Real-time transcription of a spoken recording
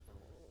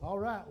All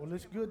right, well,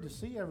 it's good to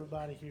see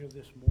everybody here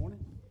this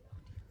morning.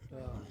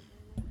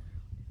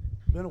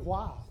 Been a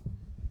while.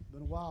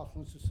 Been a while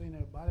since I've seen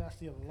everybody. I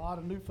see a lot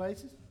of new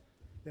faces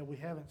that we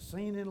haven't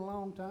seen in a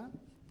long time.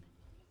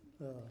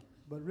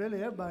 But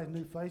really, everybody's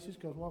new faces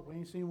because we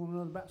ain't seen one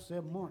another about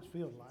 7 months,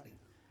 feels like.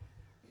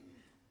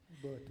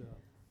 But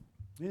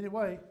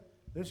anyway,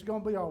 this is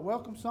going to be our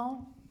welcome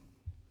song.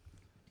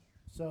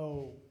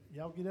 So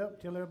y'all get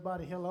up, tell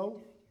everybody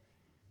hello,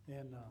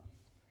 and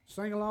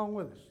sing along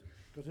with us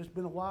because it's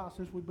been a while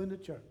since we've been to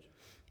church.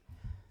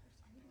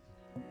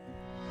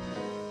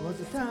 Was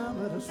the time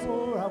that I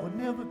swore I would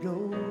never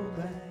go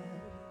back.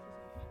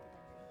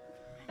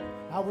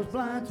 I was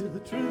blind to the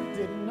truth,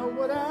 didn't know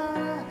what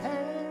I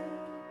had.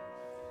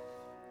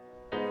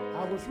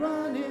 I was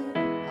running,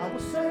 I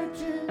was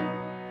searching,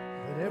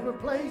 but every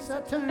place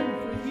I turned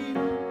for you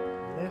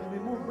left me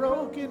more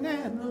broken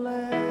than the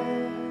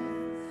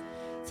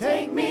last.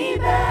 Take me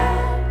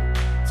back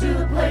to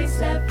the place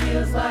that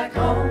feels like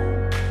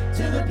home,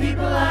 to the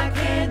people I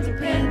can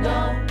depend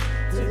on,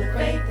 to the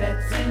faith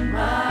that's in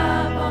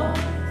my bones.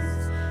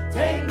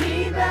 Take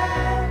me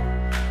back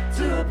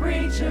to a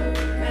preacher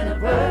and a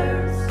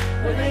verse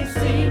where they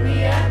see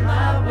me at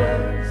my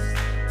worst,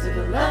 to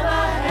the love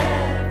I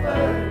had at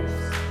first.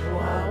 Oh,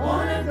 I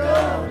wanna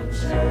go to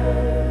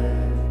church.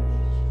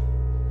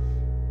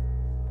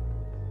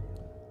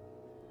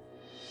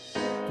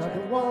 Tried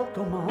to walk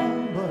on my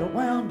own, but I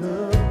wound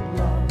up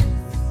lost.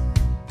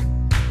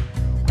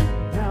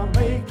 Now I'm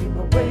making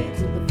my way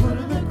to the foot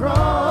of the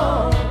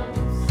cross.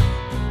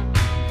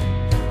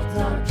 It's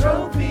not a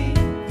trophy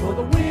for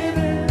the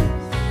winners,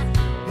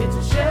 it's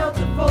a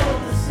shelter for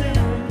the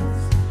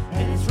sinners,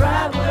 and it's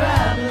right where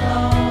I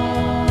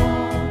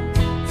belong.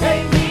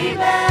 Take me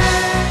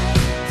back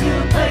to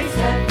a place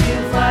that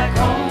feels like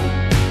home,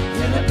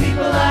 to the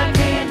people I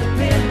can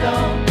depend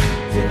on,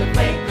 to the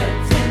faith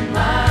that's in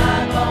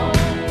my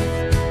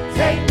bones.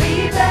 Take me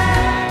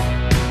back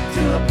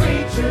to a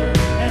preacher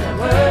and a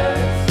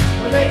verse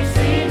where they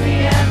see me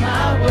at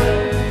my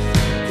worst,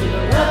 to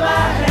the love I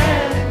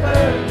had at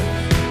first.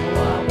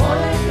 Oh, I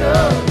wanna go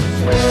to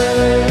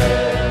church.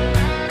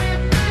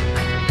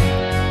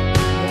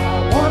 Yeah, I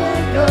wanna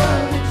go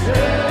to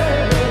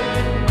church.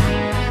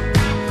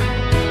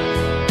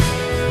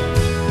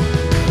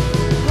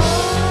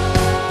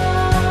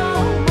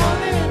 Oh, more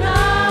than an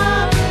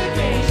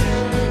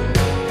obligation,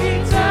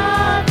 it's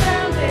our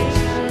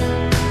foundation,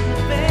 the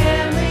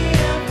family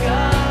of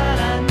God.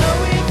 I know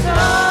it's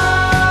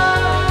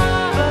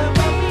hard, but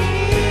we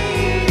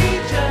need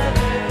each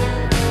other.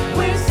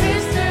 We're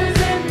sisters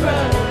and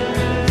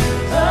brothers.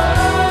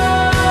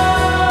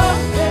 Oh,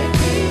 take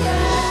me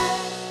back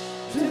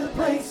to the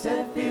place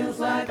that feels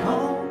like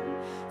home,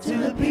 to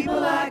the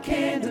people I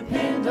can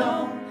depend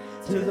on,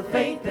 to the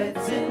faith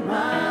that's in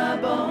my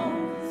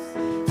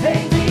bones.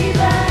 Take me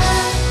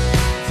back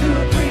to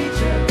a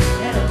preacher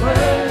and a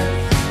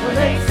verse where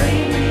they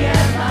see me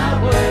at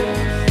my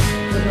worst,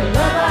 to the love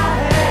I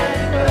had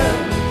at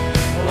first.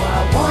 Oh, I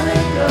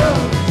wanna go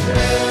to church.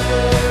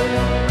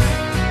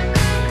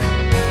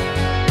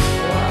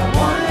 Oh, I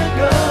wanna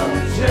go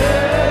to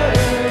church.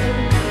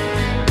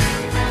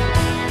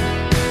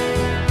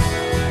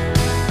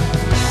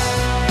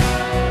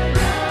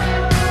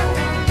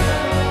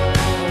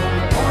 I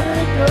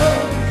wanna go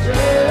to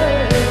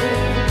church.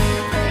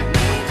 Take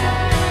me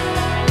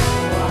back.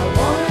 Oh, I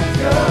wanna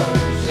go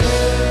to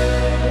church.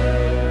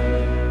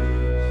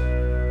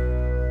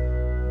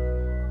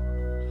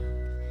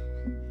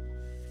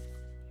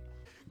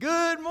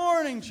 Good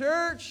morning,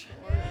 church.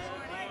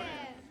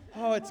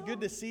 Oh, it's good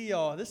to see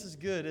y'all. This is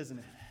good, isn't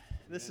it?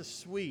 This is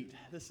sweet.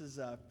 This is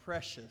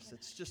precious.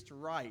 It's just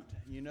right.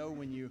 You know,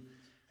 when you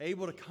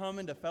able to come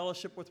into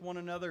fellowship with one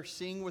another,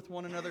 sing with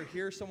one another,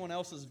 hear someone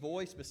else's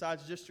voice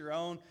besides just your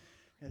own.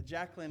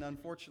 Jacqueline,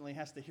 unfortunately,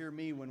 has to hear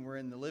me when we're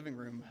in the living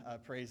room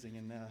praising,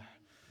 and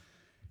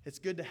it's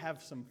good to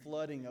have some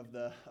flooding of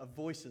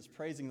voices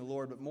praising the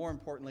Lord, but more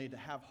importantly, to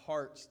have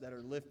hearts that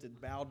are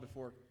lifted, bowed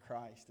before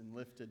Christ and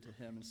lifted to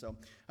Him. And so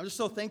I'm just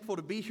so thankful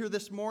to be here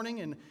this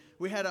morning, and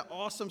we had an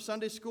awesome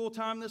Sunday school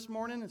time this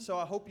morning, and so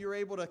I hope you're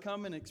able to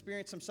come and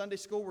experience some Sunday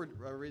school.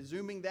 We're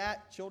resuming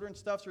that. Children's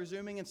stuff's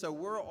resuming, and so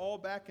we're all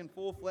back in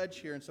full-fledged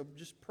here. And so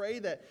just pray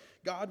that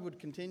God would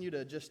continue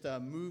to just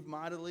move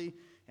mightily,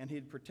 and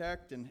He'd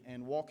protect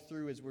and walk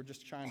through as we're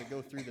just trying to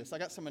go through this. I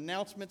got some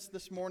announcements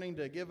this morning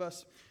to give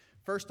us.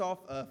 First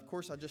off, of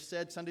course, I just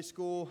said Sunday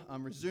school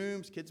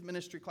resumes. Kids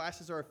ministry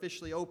classes are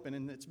officially open.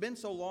 And it's been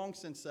so long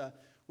since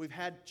we've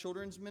had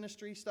children's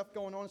ministry stuff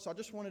going on. So I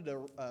just wanted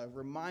to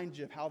remind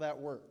you of how that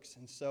works.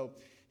 And so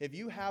if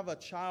you have a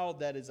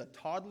child that is a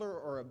toddler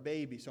or a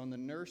baby, so in the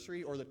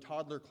nursery or the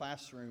toddler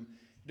classroom,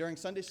 during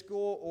Sunday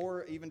school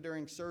or even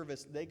during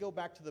service, they go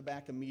back to the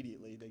back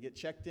immediately. They get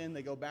checked in,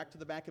 they go back to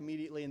the back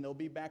immediately, and they'll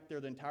be back there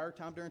the entire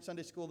time during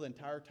Sunday school, the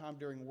entire time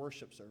during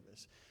worship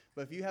service.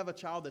 But if you have a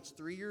child that's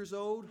 3 years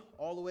old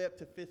all the way up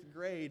to 5th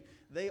grade,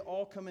 they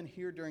all come in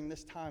here during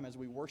this time as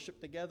we worship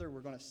together.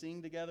 We're going to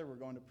sing together. We're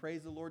going to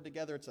praise the Lord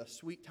together. It's a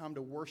sweet time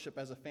to worship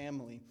as a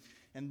family.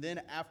 And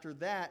then after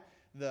that,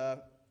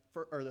 the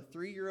the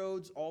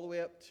 3-year-olds all the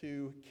way up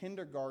to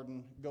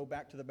kindergarten go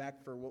back to the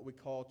back for what we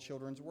call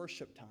children's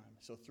worship time.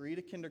 So 3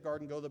 to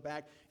kindergarten go to the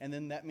back, and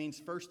then that means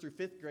 1st through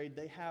 5th grade,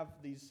 they have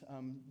these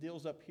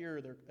deals up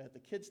here. They're at the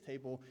kids'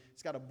 table.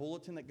 It's got a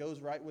bulletin that goes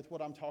right with what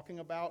I'm talking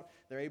about.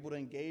 They're able to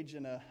engage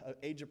in a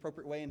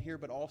age-appropriate way in here,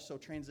 but also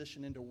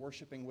transition into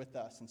worshiping with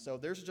us. And so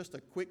there's just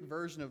a quick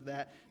version of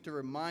that to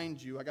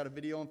remind you. I got a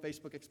video on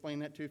Facebook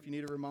explaining that too if you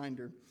need a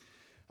reminder.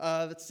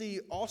 Let's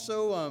see,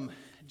 also,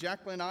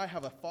 Jacqueline and I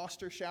have a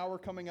foster shower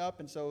coming up,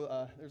 and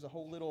so there's a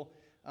whole little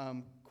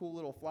cool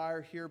little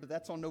flyer here, but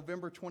that's on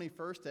November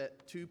 21st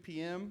at 2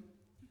 p.m.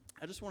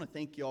 I just want to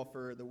thank y'all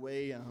for the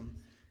way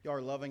y'all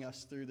are loving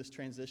us through this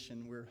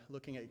transition. We're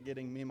looking at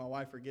me and my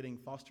wife are getting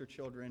foster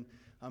children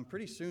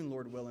pretty soon,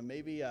 Lord willing,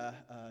 maybe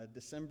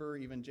December,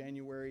 even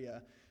January,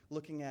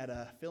 looking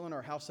at filling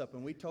our house up,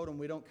 and we told them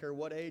we don't care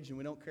what age and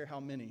we don't care how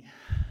many.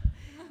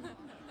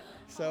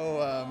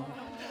 So...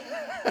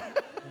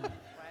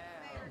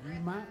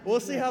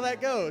 we'll see how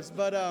that goes.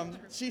 But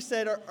she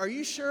said, are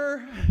you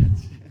sure?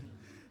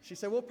 She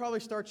said, we'll probably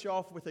start you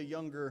off with a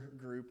younger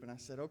group. And I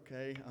said,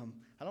 okay.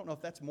 I don't know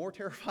if that's more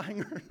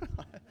terrifying or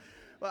not.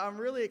 But I'm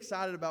really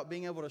excited about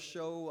being able to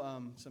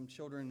show some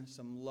children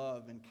some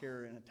love and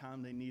care in a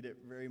time they need it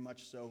very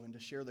much so, and to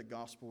share the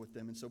gospel with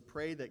them. And so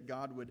pray that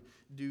God would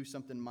do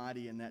something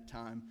mighty in that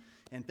time.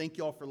 And thank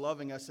you all for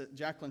loving us.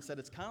 Jacqueline said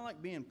it's kind of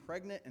like being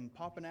pregnant and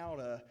popping out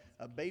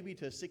a baby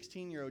to a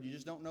 16-year-old. You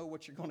just don't know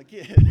what you're going to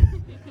get.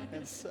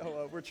 And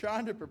so we're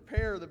trying to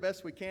prepare the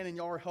best we can, and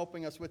y'all are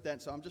helping us with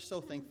that. So I'm just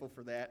so thankful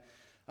for that.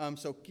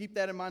 So keep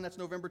that in mind. That's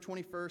November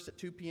 21st at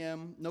 2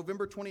 p.m.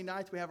 November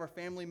 29th, we have our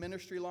family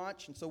ministry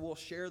launch. And so we'll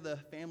share the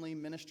family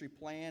ministry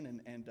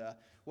plan and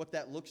what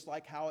that looks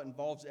like, how it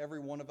involves every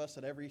one of us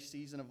at every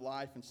season of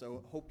life. And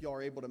so hope y'all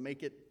are able to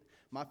make it.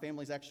 My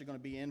family's actually going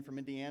to be in from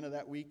Indiana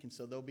that week, and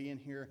so they'll be in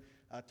here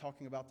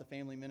talking about the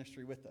family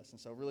ministry with us. And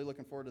so really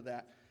looking forward to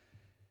that.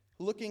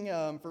 Looking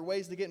for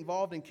ways to get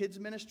involved in kids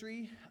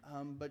ministry,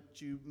 but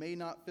you may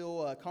not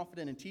feel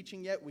confident in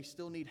teaching yet. We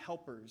still need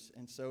helpers.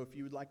 And so if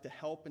you would like to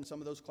help in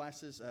some of those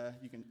classes,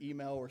 you can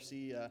email or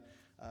see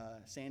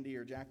Sandy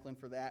or Jacqueline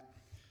for that.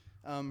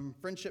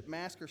 Friendship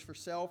maskers for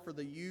sale for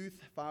the youth,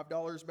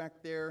 $5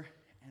 back there.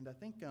 And I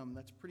think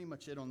that's pretty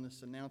much it on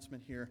this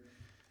announcement here.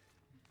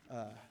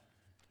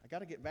 I got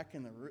to get back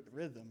in the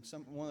rhythm.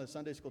 One of the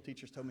Sunday school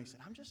teachers told me, he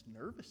said, I'm just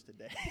nervous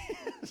today.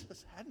 I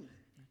just hadn't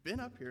been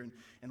up here,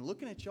 and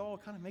looking at y'all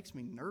kind of makes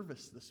me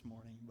nervous this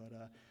morning, but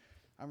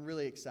I'm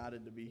really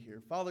excited to be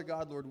here. Father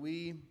God, Lord,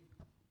 we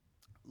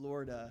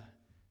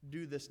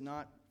do this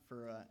not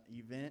for an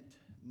event,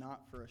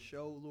 not for a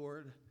show,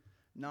 Lord,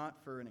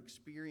 not for an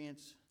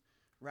experience,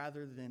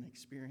 rather than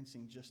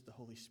experiencing just the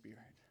Holy Spirit.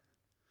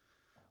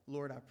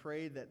 Lord, I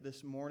pray that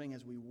this morning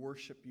as we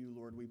worship you,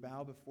 Lord, we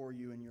bow before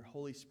you and your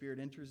Holy Spirit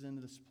enters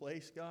into this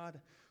place, God.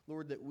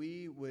 Lord, that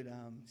we would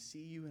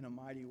see you in a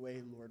mighty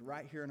way, Lord,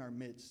 right here in our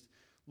midst.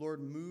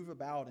 Lord, move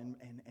about and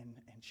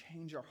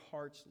change our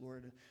hearts,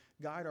 Lord.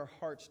 Guide our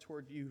hearts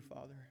toward you,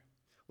 Father.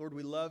 Lord,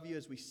 we love you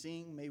as we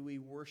sing. May we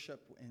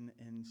worship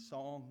in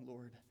song,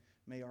 Lord.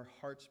 May our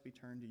hearts be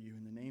turned to you.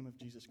 In the name of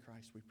Jesus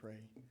Christ, we pray.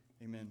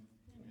 Amen.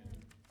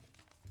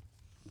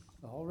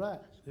 All right,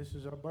 this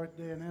is our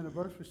birthday and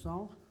anniversary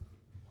song.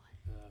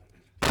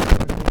 Come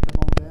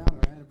on down,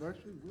 our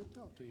anniversary, we'll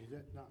talk to you.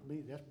 That's not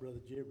me, that's Brother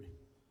Jerry.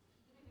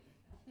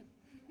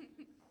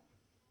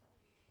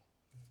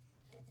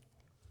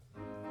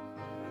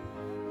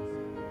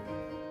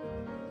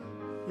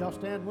 Y'all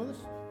stand with us?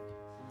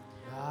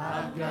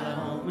 I've got a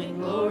home in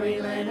glory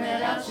land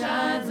that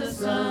outshines the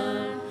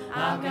sun.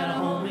 I've got a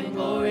home in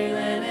glory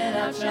land that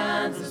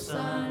outshines the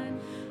sun.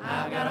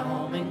 I've got a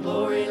home in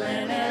glory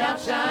land that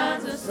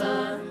outshines the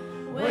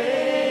sun,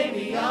 way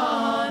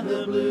beyond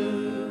the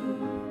blue.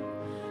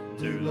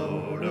 Do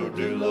Lord, oh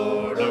do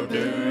Lord, oh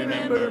do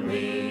remember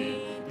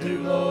me.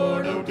 Do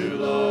Lord, oh do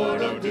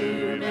Lord, oh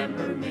do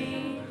remember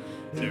me.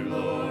 Do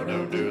Lord,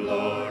 oh do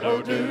Lord,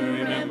 oh do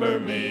remember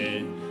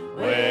me,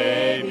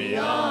 way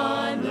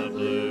beyond the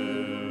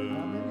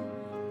blue.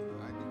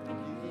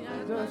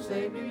 The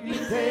Savior, you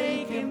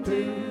take him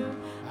to.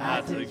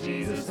 I took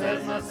Jesus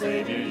as my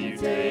Savior, you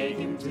take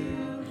him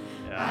to.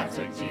 I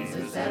took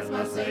Jesus as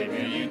my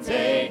Savior, you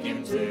take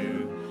him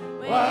to.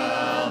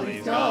 While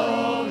he's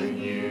calling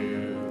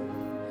you.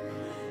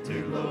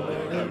 Do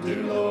Lord, oh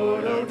do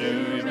Lord, oh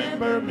do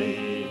remember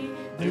me.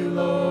 Do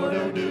Lord,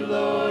 oh do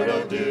Lord,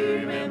 oh do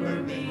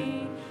remember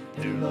me.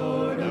 Do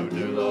Lord, oh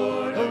do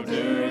Lord, oh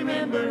do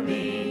remember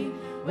me,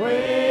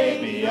 way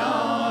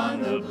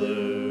beyond the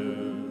blue.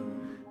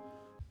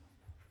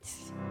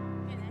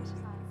 Good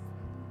exercise.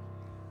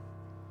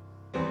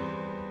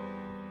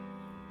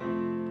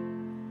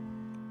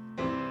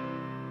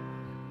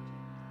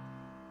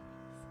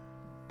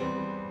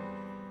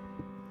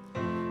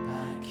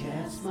 I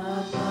cast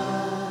my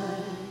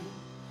mind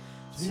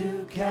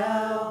to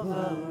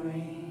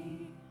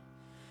Calvary,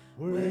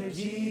 where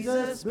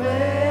Jesus bled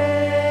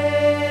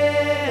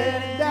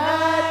and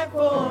died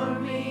for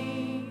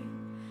me.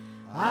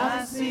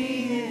 I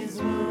see his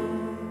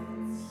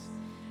wounds,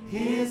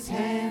 His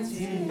hands,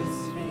 His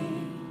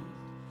feet,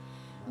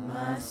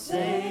 my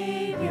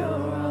Savior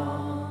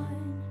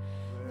on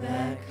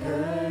that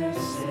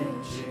cursed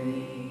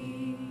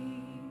tree.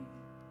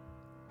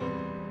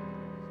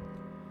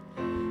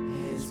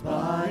 His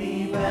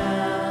body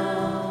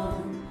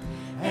bound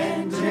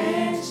and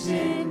drenched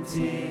in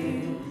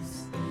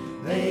tears,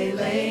 they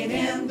laid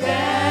Him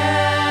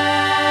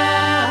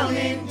down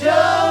in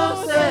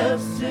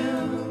Joseph's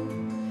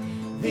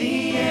tomb,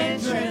 the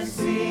entrance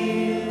sealed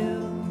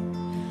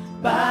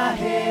by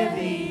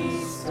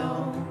heavy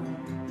stone,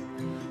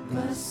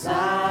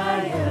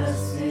 Messiah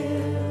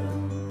still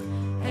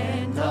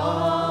and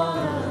all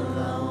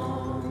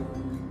alone.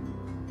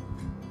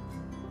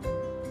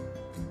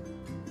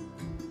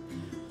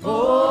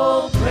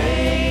 Oh,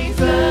 praise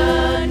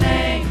the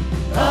name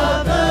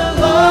of the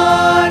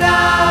Lord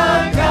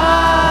our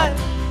God.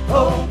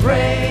 Oh,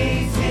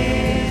 praise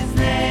His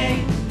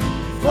name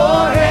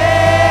forevermore.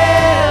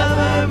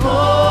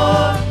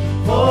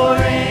 For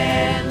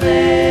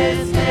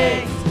endless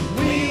days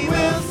we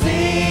will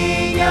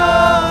sing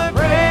your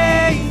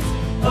praise,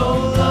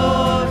 oh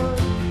Lord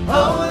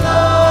our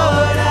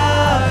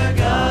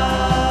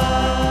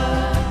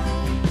God.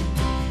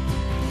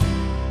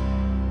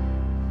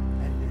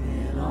 And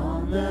then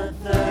on the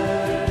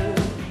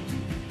third,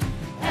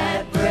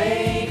 at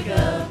break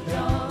of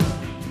dawn,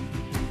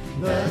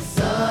 the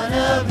Son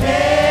of Heaven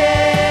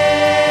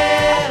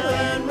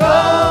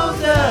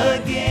rose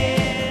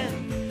again.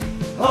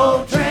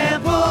 Oh,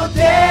 trample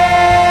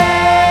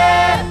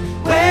death,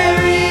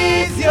 where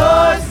is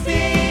your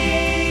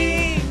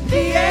sting?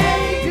 The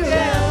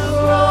angels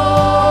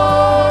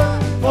roar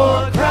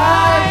for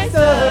Christ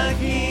the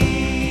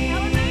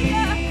King.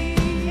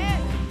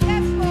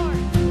 Yes, Lord.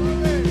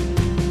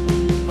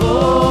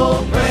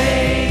 Oh,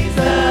 praise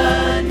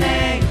the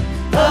name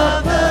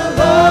of the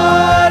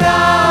Lord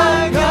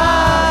our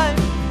God.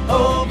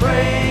 Oh,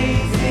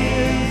 praise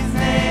His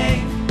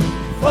name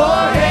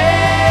forevermore.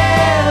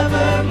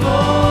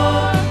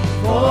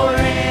 For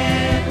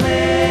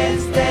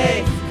endless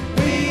days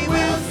we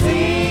will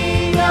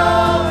sing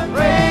your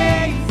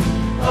praise,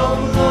 oh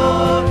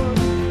Lord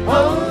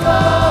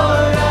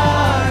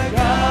our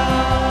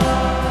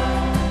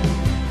God.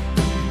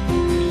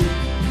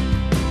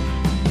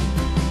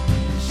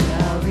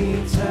 Shall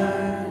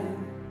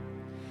return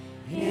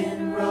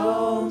in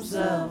robes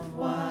of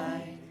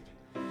white,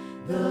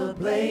 the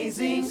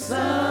blazing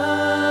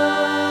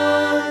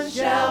sun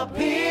shall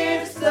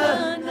pierce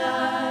the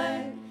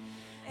night,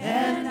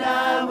 and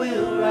I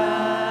will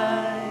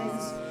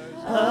rise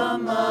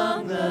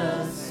among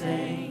the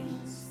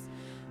saints,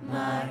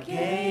 my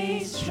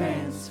gaze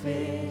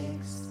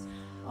transfixed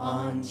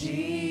on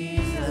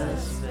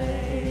Jesus'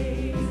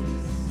 face.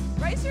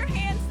 Raise your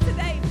hands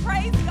today.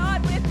 Praise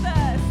God with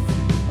us.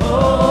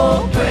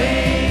 Oh,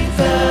 praise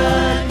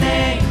the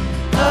name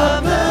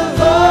of the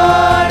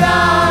Lord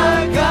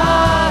our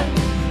God.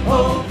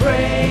 Oh,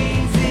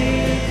 praise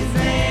His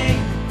name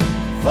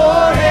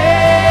forevermore.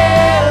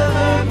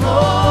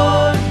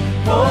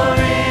 For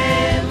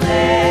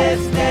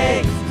endless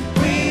days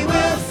we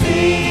will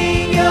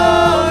sing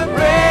your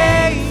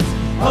praise,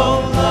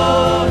 oh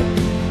Lord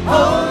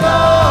our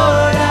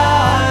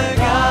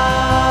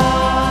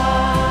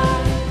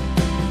God.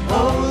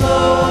 Oh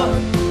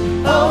Lord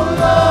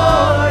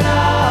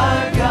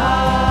our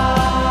God.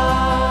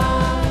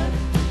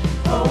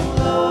 Oh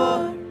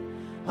Lord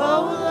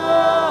our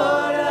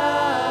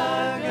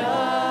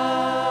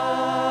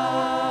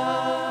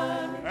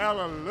God.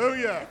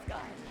 Hallelujah.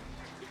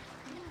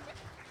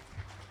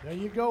 There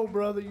you go,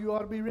 brother. You ought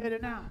to be ready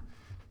now.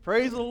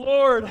 Praise the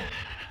Lord.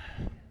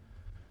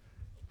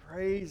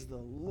 Praise the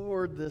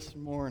Lord this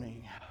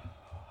morning.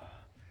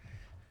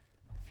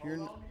 If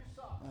you're,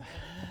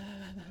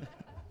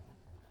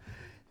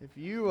 if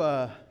you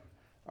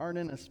aren't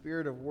in a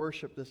spirit of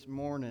worship this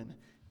morning,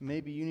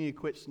 maybe you need to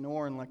quit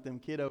snoring like them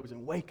kiddos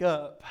and wake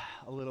up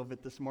a little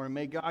bit this morning.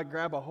 May God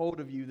grab a hold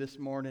of you this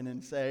morning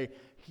and say,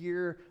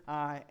 here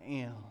I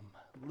am.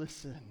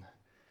 Listen.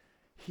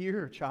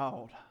 Here,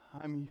 child.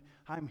 I'm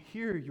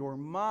here. You're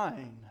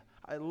mine.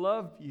 I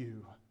love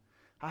you.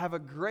 I have a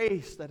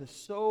grace that is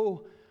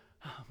so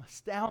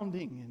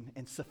astounding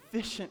and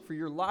sufficient for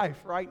your life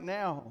right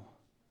now.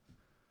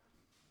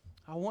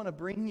 I want to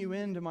bring you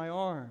into my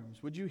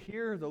arms. Would you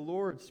hear the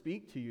Lord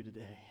speak to you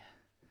today?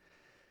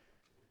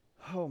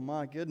 Oh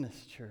my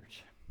goodness,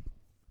 church.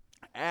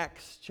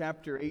 Acts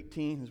chapter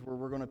 18 is where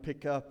we're going to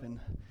pick up, and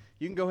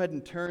you can go ahead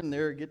and turn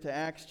there, get to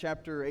Acts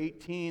chapter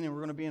 18, and we're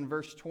going to be in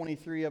verse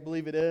 23, I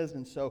believe it is.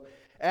 And so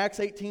Acts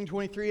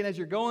 18:23, and as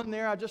you're going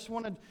there, I just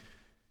want to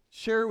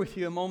share with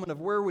you a moment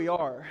of where we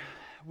are.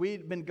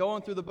 We've been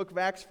going through the book of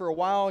Acts for a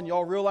while, and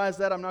y'all realize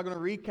that. I'm not going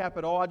to recap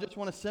it all. I just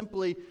want to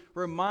simply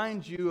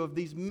remind you of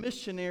these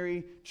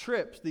missionary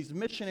trips, these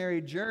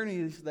missionary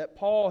journeys that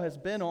Paul has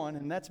been on,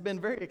 and that's been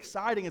very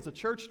exciting as a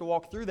church to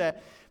walk through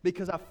that,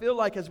 because I feel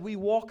like as we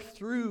walk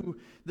through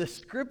the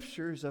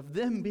scriptures of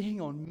them being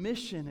on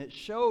mission, it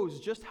shows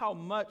just how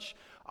much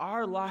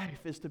Our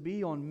life is to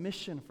be on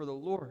mission for the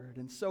Lord.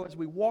 And so as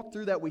we walked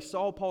through that, we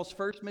saw Paul's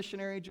first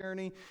missionary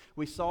journey.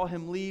 We saw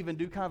him leave and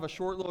do kind of a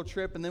short little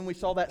trip. And then we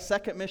saw that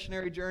second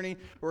missionary journey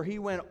where he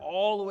went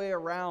all the way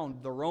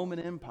around the Roman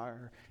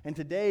Empire. And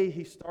today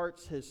he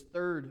starts his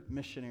third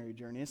missionary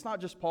journey. It's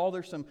not just Paul.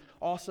 There's some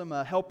awesome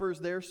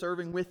helpers there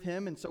serving with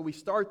him. And so we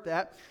start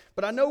that.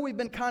 But I know we've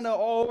been kind of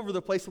all over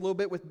the place a little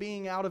bit with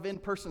being out of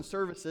in-person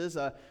services.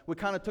 We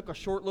kind of took a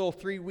short little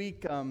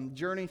 3-week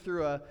journey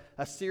through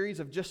a series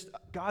of just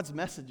God's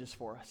messages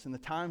for us in the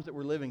times that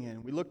we're living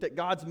in. We looked at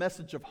God's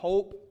message of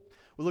hope.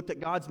 We looked at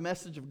God's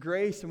message of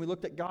grace, and we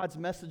looked at God's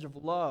message of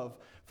love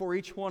for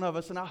each one of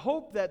us. And I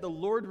hope that the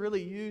Lord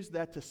really used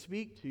that to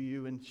speak to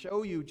you and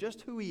show you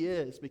just who He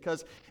is.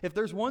 Because if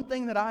there's one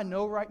thing that I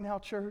know right now,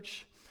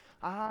 church,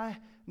 I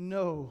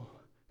know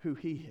who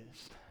He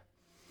is.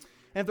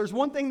 And if there's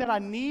one thing that I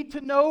need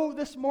to know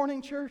this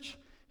morning, church,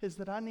 is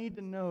that I need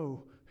to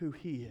know who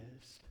He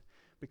is.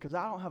 Because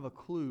I don't have a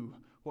clue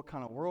what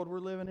kind of world we're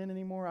living in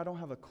anymore. I don't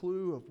have a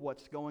clue of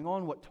what's going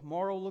on, what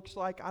tomorrow looks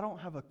like. I don't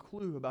have a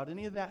clue about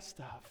any of that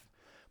stuff.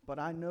 But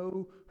I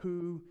know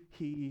who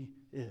He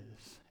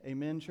is.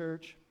 Amen,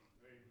 church?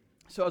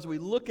 So as we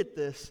look at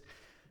this,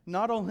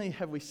 not only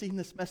have we seen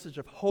this message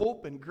of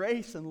hope and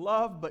grace and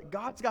love, but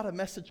God's got a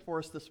message for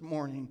us this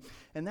morning.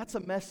 And that's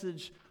a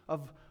message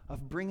of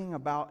bringing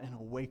about an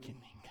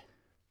awakening.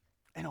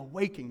 An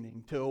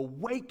awakening, to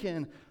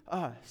awaken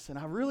us. And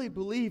I really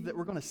believe that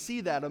we're going to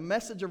see that, a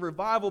message of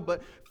revival,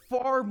 but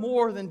far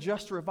more than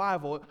just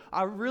revival.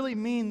 I really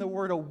mean the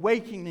word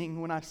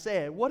awakening when I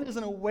say it. What is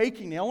an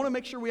awakening? I want to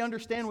make sure we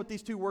understand what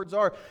these two words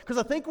are, because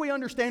I think we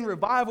understand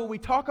revival. We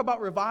talk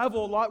about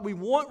revival a lot. We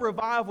want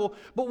revival,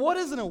 but what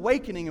is an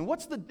awakening, and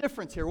what's the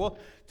difference here? Well,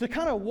 to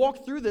kind of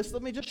walk through this,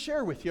 let me just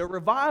share with you. A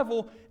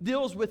revival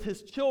deals with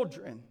His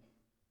children.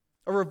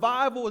 A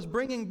revival is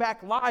bringing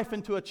back life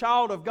into a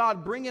child of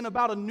God, bringing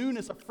about a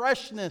newness, a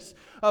freshness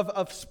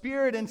of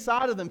spirit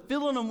inside of them,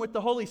 filling them with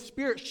the Holy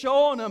Spirit,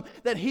 showing them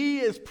that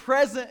He is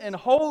present and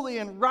holy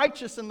and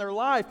righteous in their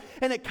life.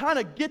 And it kind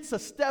of gets a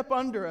step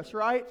under us,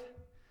 right?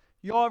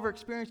 Y'all ever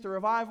experienced a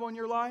revival in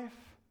your life?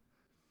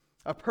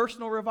 A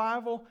personal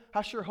revival?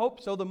 I sure hope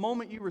so. The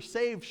moment you were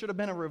saved should have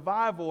been a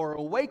revival or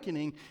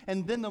awakening.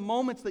 And then the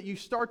moments that you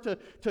start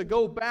to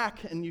go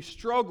back and you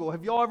struggle.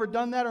 Have y'all ever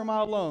done that, or am I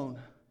alone?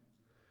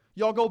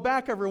 Y'all go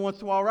back every once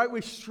in a while, right?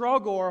 We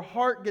struggle. Our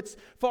heart gets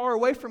far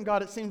away from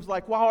God, it seems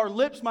like. While our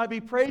lips might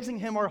be praising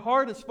Him, our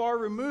heart is far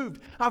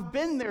removed. I've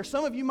been there.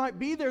 Some of you might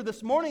be there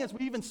this morning as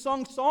we even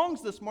sung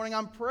songs this morning.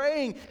 I'm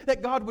praying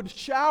that God would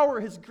shower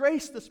His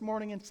grace this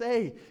morning and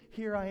say,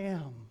 "Here I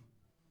am.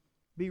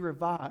 Be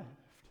revived."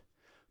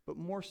 But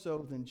more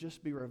so than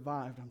just be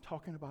revived, I'm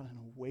talking about an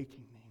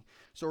awakening.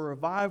 So a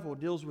revival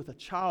deals with a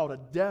child, a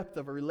depth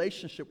of a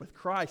relationship with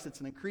Christ.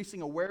 It's an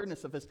increasing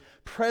awareness of His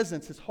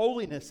presence, His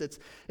holiness.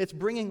 It's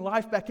bringing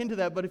life back into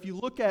that. But if you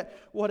look at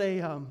what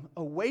a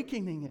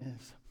awakening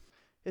is,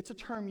 it's a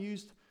term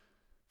used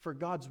for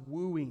God's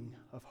wooing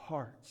of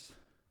hearts,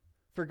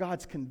 for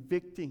God's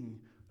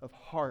convicting of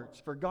hearts,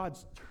 for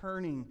God's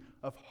turning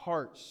of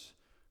hearts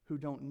who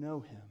don't know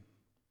Him.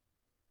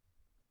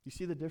 You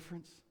see the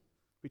difference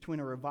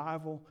between a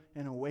revival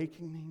and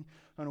awakening?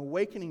 An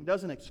awakening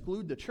doesn't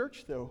exclude the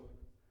church, though,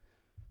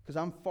 because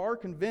I'm far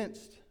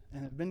convinced,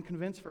 and have been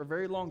convinced for a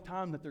very long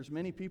time, that there's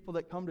many people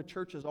that come to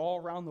churches all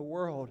around the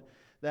world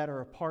that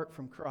are apart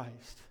from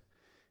Christ.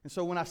 And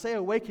so when I say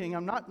awakening,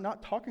 I'm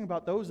not talking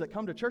about those that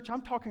come to church.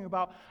 I'm talking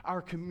about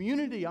our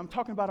community. I'm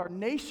talking about our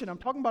nation. I'm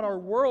talking about our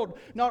world.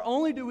 Not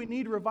only do we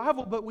need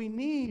revival, but we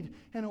need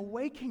an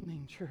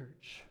awakening,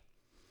 church.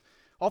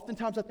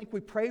 Oftentimes I think we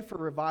pray for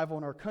revival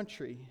in our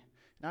country.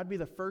 And I'd be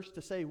the first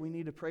to say we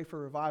need to pray for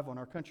revival in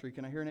our country.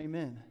 Can I hear an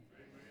amen? Amen.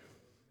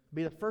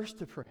 Be the first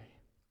to pray.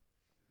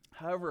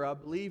 However, I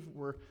believe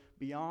we're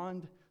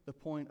beyond the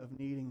point of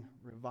needing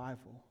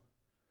revival.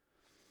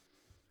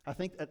 I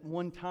think at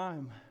one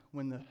time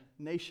when the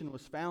nation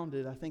was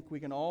founded, I think we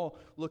can all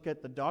look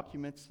at the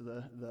documents,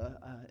 the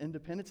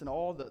independence and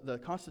all the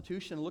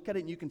Constitution, look at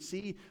it and you can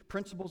see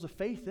principles of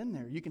faith in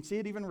there. You can see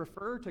it even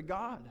refer to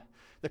God,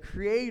 the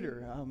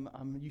Creator.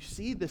 You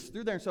see this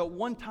through there. And so at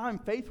one time,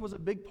 faith was a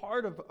big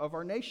part of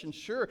our nation,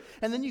 sure.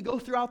 And then you go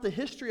throughout the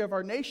history of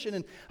our nation,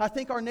 and I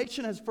think our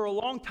nation has for a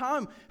long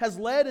time has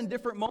led in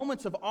different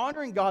moments of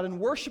honoring God and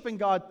worshiping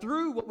God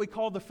through what we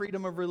call the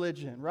freedom of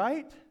religion,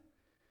 right?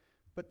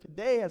 But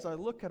today, as I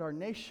look at our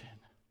nation,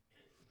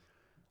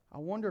 I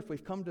wonder if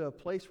we've come to a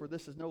place where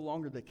this is no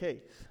longer the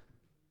case.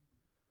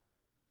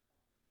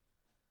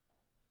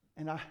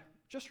 And I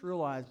just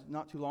realized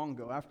not too long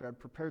ago, after I'd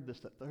prepared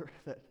this,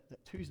 that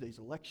Tuesday's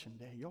election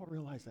day. Y'all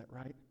realize that,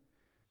 right?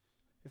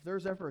 If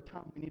there's ever a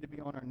time we need to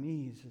be on our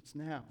knees, it's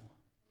now.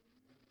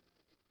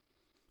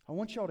 I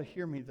want y'all to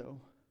hear me,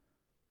 though.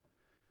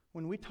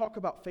 When we talk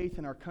about faith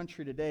in our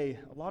country today,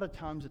 a lot of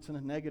times it's in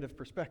a negative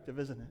perspective,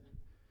 isn't it?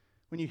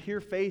 When you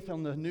hear faith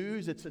on the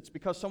news, it's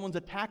because someone's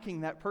attacking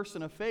that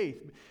person of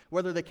faith.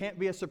 Whether they can't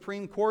be a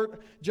Supreme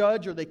Court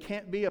judge, or they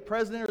can't be a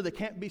president, or they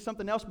can't be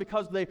something else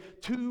because they're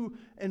too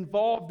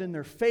involved in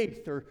their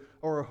faith,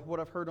 or what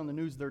I've heard on the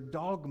news, their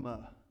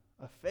dogma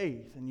of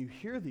faith. And you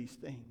hear these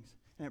things,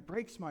 and it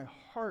breaks my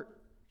heart,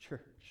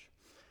 church.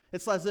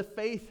 It's as if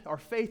our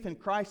faith in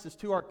Christ is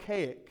too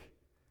archaic.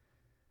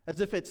 As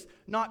if it's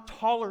not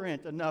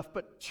tolerant enough.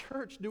 But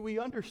church, do we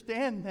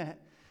understand that?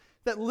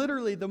 That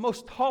literally the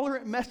most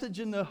tolerant message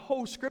in the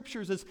whole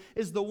Scriptures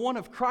is the one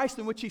of Christ,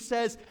 in which He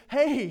says,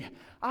 hey,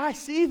 I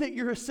see that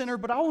you're a sinner,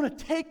 but I want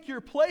to take your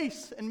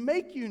place and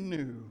make you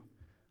new.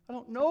 I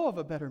don't know of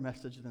a better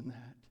message than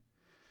that.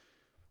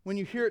 When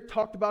you hear it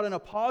talked about in a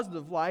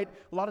positive light,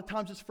 a lot of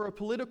times it's for a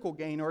political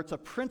gain, or it's a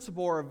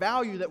principle or a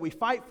value that we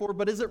fight for,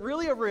 but is it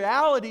really a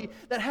reality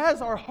that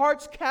has our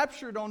hearts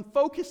captured on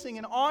focusing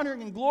and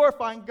honoring and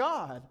glorifying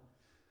God?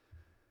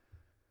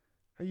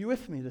 Are you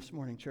with me this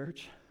morning,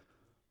 church?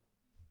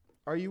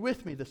 Are you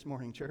with me this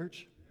morning,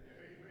 church?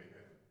 Amen.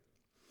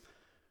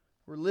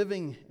 We're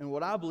living in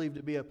what I believe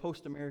to be a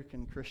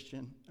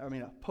post-Christian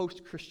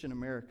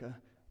America,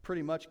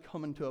 pretty much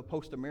coming to a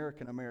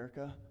post-American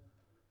America.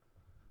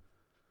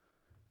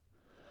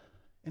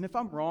 And if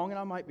I'm wrong, and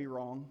I might be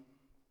wrong,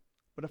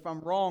 but if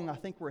I'm wrong, I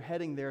think we're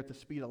heading there at the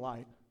speed of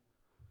light.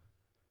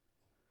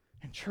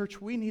 And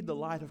church, we need the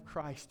light of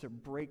Christ to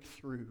break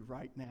through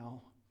right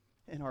now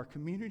in our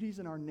communities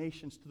and our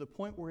nations, to the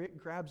point where it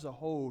grabs a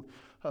hold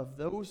of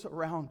those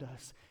around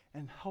us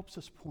and helps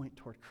us point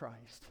toward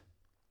Christ.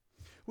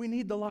 We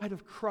need the light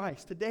of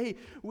Christ. Today,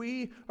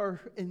 we are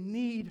in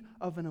need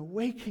of an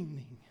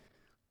awakening.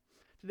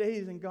 Today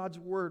is in God's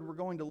Word we're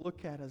going to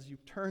look at, as you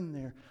turn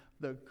there,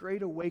 the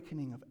great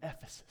awakening of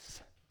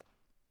Ephesus.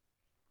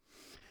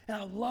 And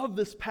I love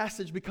this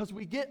passage because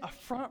we get a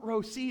front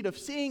row seat of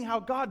seeing how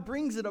God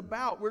brings it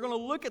about. We're going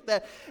to look at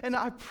that. And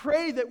I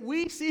pray that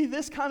we see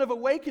this kind of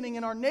awakening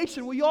in our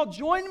nation. Will you all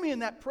join me in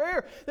that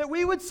prayer? That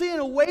we would see an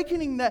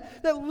awakening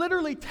that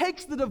literally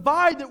takes the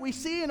divide that we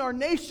see in our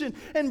nation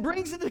and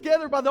brings it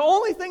together by the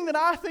only thing that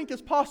I think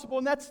is possible,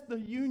 and that's the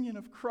union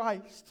of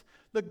Christ,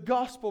 the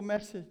gospel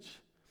message.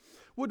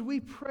 Would we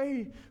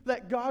pray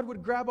that God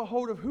would grab a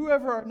hold of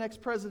whoever our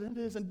next president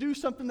is and do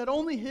something that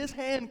only His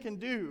hand can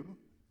do?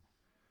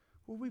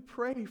 Will we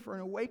pray for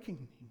an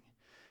awakening?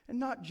 And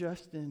not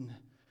just in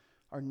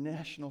our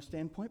national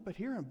standpoint, but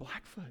here in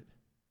Blackfoot.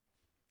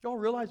 Y'all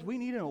realize we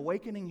need an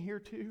awakening here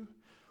too?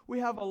 We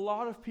have a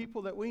lot of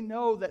people that we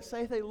know that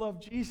say they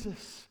love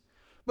Jesus,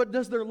 but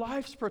does their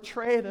lives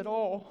portray it at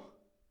all?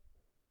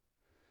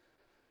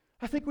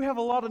 I think we have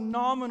a lot of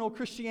nominal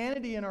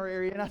Christianity in our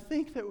area, and I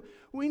think that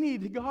we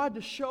need God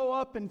to show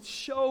up and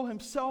show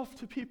Himself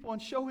to people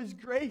and show His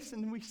grace,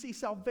 and we see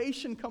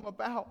salvation come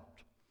about.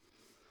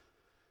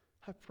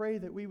 I pray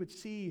that we would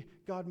see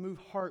God move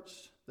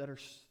hearts that are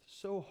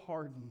so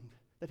hardened,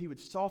 that He would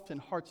soften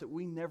hearts that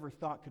we never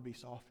thought could be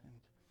softened.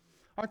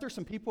 Aren't there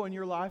some people in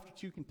your life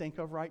that you can think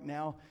of right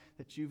now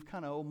that you've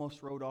kind of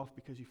almost wrote off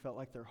because you felt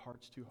like their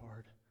heart's too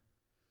hard?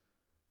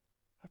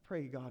 I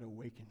pray God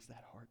awakens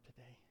that heart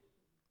today.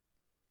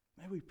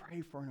 May we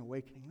pray for an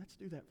awakening. Let's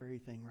do that very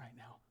thing right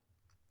now.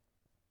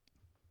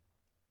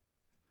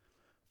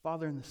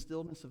 Father, in the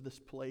stillness of this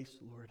place,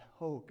 Lord,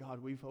 oh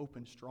God, we've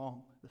opened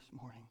strong this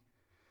morning.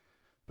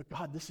 But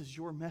God, this is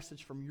your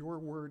message from your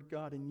word,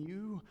 God, and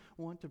you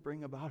want to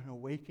bring about an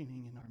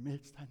awakening in our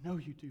midst. I know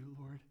you do,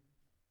 Lord.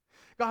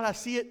 God, I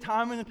see it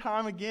time and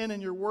time again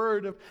in your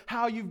word of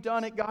how you've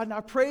done it, God. And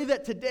I pray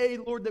that today,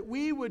 Lord, that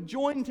we would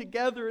join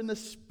together in the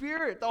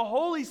Spirit, the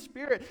Holy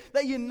Spirit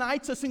that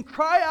unites us, and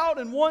cry out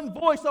in one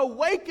voice,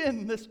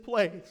 awaken this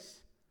place.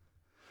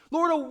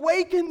 Lord,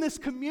 awaken this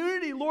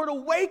community. Lord,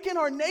 awaken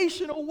our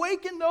nation.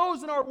 Awaken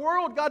those in our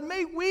world. God,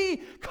 may we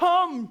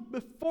come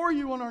before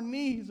you on our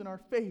knees and our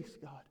face,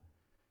 God.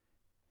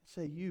 And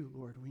say, you,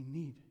 Lord, we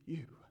need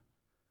you.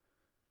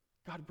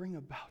 God, bring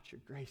about your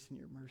grace and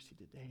your mercy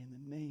today. In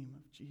the name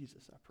of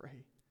Jesus, I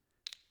pray.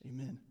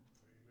 Amen.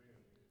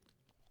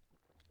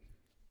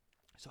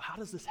 So how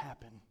does this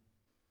happen?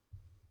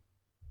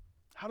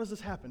 How does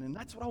this happen? And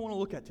that's what I want to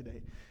look at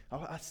today.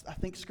 I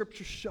think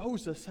Scripture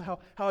shows us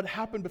how it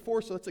happened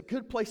before, so it's a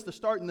good place to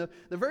start. And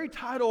the very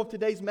title of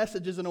today's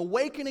message is An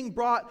Awakening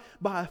Brought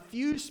by a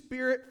Few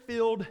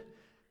Spirit-Filled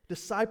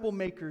Disciple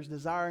Makers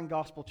Desiring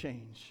Gospel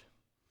Change.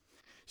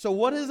 So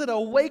what is it? An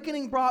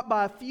awakening brought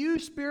by a few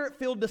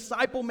Spirit-filled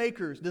disciple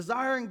makers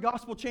desiring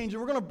gospel change.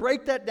 And we're going to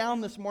break that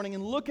down this morning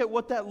and look at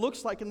what that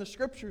looks like in the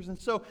Scriptures. And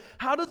so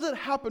how does it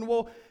happen?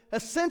 Well,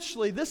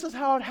 essentially, this is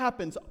how it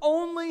happens.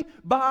 Only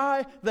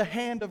by the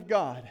hand of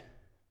God.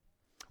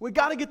 We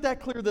got to get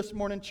that clear this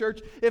morning, church.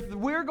 If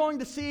we're going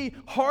to see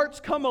hearts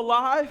come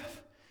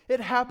alive, it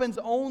happens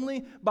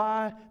only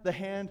by the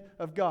hand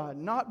of God.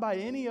 Not by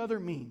any other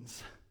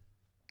means.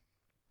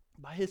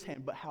 By His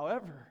hand. But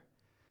however,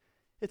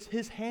 it's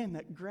His hand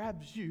that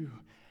grabs you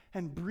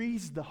and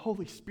breathes the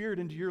Holy Spirit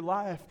into your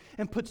life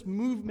and puts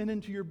movement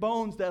into your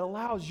bones that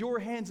allows your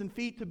hands and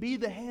feet to be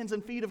the hands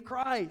and feet of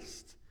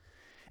Christ.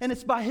 And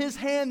it's by His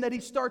hand that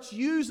He starts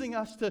using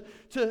us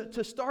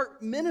to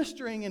start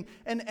ministering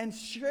and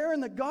sharing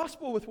the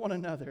gospel with one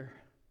another.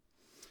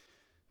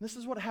 This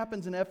is what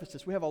happens in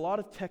Ephesus. We have a lot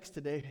of text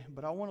today,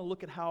 but I want to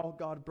look at how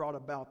God brought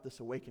about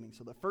this awakening.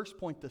 So the first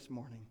point this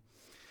morning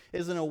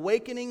is an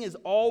awakening is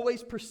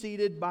always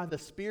preceded by the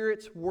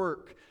Spirit's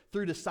work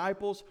through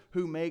disciples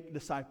who make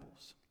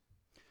disciples.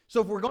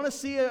 So if we're going to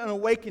see an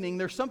awakening,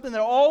 there's something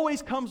that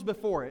always comes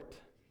before it.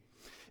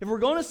 If we're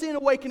going to see an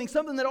awakening,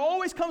 something that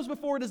always comes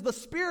before it is the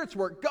Spirit's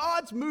work,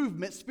 God's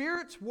movement,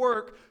 Spirit's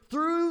work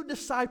through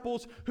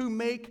disciples who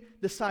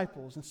make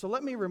disciples. And so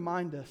let me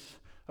remind us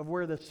of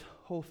where this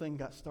whole thing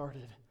got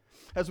started.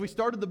 As we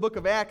started the book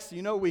of Acts,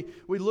 you know, we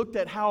looked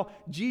at how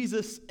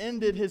Jesus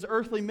ended His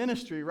earthly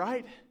ministry,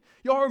 right?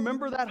 Y'all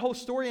remember that whole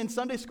story in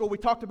Sunday school? We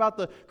talked about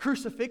the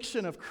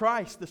crucifixion of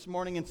Christ this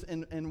morning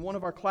in one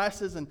of our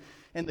classes, and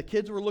the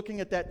kids were looking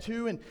at that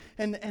too.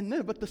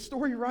 But the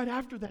story right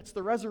after that's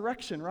the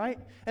resurrection, right?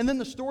 And then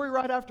the story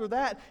right after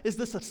that is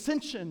this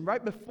ascension.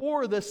 Right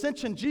before the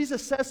ascension,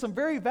 Jesus says some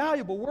very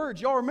valuable words.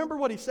 Y'all remember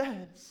what He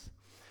says?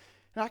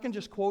 And I can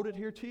just quote it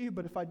here to you,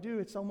 but if I do,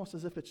 it's almost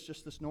as if it's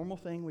just this normal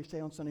thing we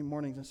say on Sunday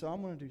mornings. And so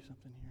I'm going to do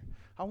something here.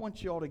 I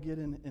want you all to get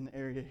in an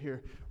area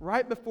here.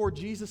 Right before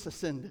Jesus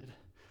ascended,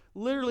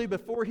 literally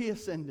before He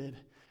ascended,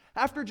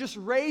 after just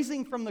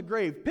raising from the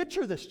grave.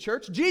 Picture this,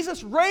 church.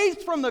 Jesus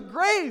raised from the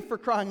grave, for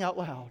crying out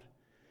loud.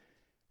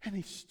 And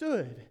He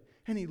stood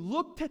and He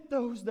looked at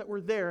those that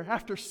were there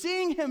after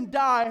seeing Him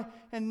die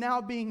and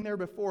now being there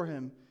before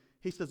Him.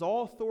 He says,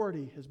 all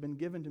authority has been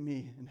given to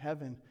me in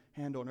heaven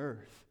and on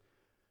earth.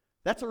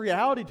 That's a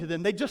reality to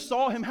them. They just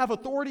saw Him have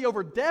authority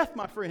over death,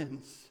 my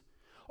friends.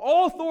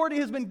 All authority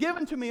has been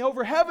given to me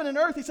over heaven and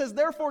earth. He says,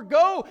 therefore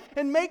go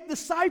and make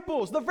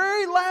disciples. The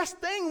very last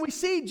thing we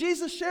see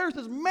Jesus shares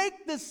is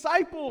make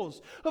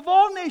disciples of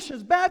all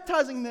nations,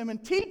 baptizing them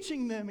and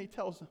teaching them, He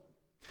tells them.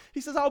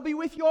 He says, I'll be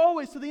with you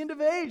always to the end of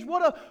age.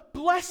 What a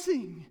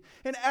blessing.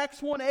 In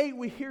Acts 1:8,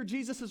 we hear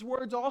Jesus'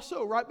 words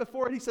also. Right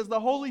before it, He says, the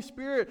Holy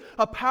Spirit,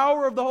 a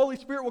power of the Holy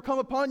Spirit will come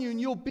upon you, and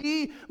you'll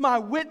be my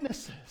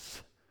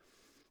witnesses.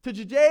 To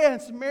Judea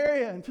and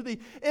Samaria and to the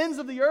ends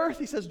of the earth.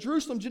 He says,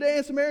 Jerusalem, Judea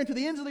and Samaria, and to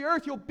the ends of the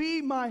earth, you'll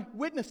be my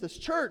witnesses.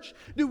 Church,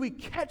 do we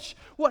catch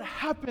what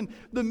happened?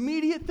 The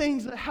immediate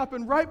things that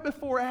happened right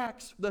before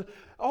Acts,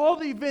 all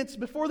the events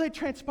before they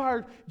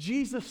transpired,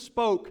 Jesus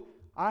spoke,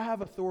 I have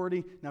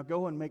authority, now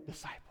go and make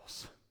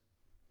disciples.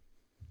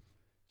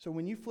 So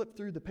when you flip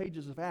through the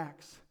pages of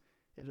Acts,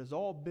 it is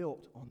all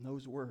built on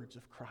those words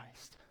of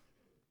Christ.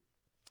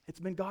 It's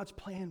been God's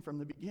plan from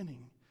the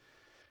beginning.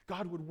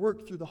 God would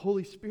work through the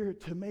Holy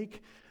Spirit to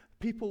make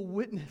people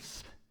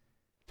witness,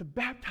 to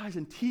baptize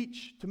and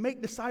teach, to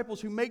make disciples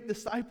who make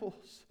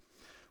disciples.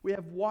 We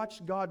have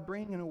watched God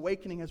bring an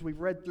awakening as we've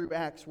read through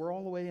Acts. We're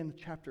all the way in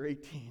chapter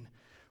 18.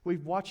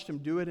 We've watched Him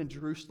do it in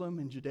Jerusalem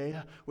and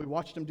Judea. We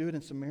watched Him do it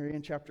in Samaria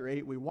in chapter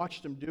 8. We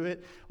watched Him do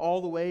it all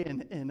the way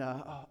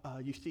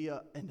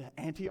into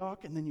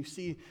Antioch. And then you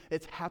see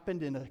it's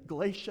happened in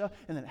Galatia.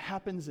 And then it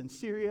happens in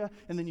Syria.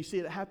 And then you see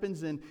it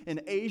happens in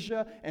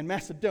Asia and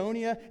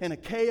Macedonia and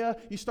Achaia.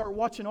 You start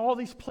watching all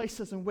these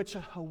places in which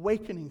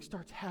awakening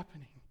starts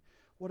happening.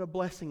 What a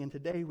blessing. And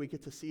today we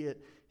get to see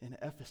it in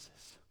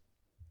Ephesus.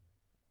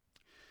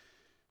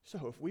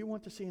 So if we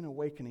want to see an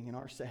awakening in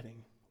our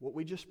setting, what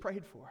we just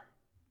prayed for,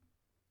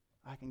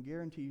 I can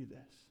guarantee you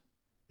this.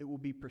 It will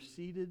be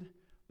preceded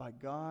by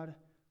God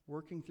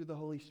working through the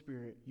Holy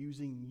Spirit,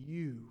 using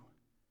you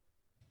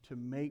to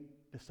make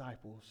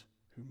disciples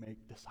who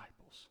make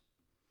disciples.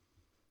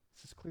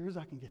 It's as clear as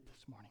I can get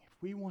this morning.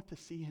 If we want to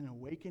see an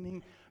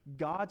awakening,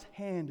 God's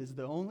hand is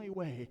the only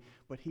way,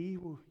 but He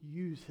will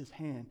use His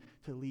hand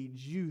to lead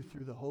you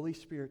through the Holy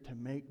Spirit to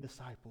make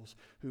disciples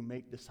who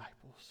make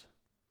disciples.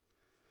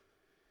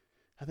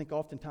 I think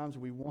oftentimes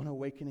we want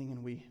awakening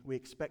and we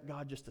expect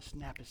God just to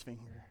snap His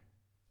finger.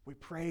 We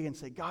pray and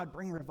say, God,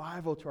 bring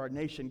revival to our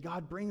nation.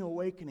 God, bring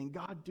awakening.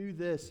 God, do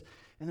this.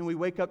 And then we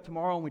wake up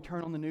tomorrow and we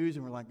turn on the news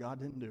and we're like, God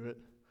didn't do it.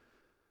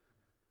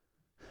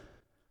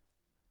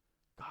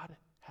 God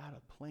had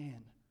a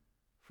plan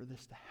for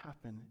this to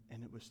happen,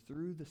 and it was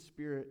through the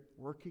Spirit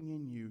working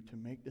in you to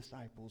make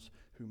disciples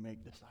who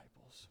make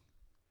disciples.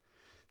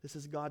 This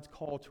is God's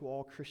call to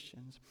all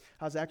Christians.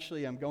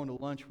 I'm going to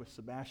lunch with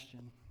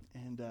Sebastian,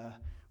 and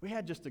we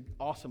had just an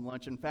awesome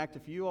lunch. In fact,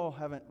 if you all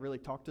haven't really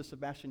talked to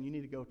Sebastian, you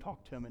need to go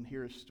talk to him and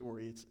hear his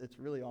story. It's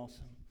really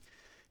awesome.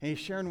 And he's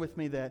sharing with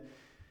me that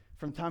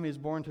from the time he was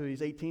born till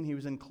he's 18, he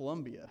was in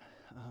Colombia,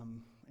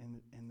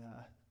 in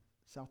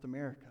South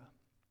America.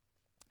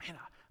 And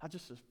I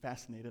just was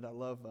fascinated. I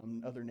love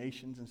other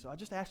nations. And so I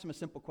just asked him a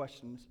simple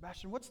question.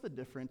 Sebastian, what's the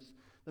difference,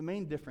 the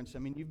main difference? I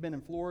mean, you've been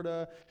in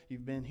Florida,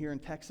 you've been here in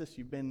Texas,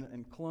 you've been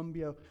in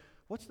Colombia.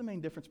 What's the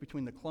main difference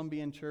between the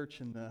Colombian church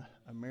and the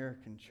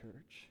American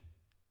church?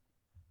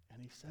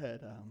 And he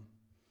said,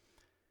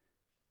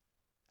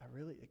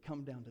 it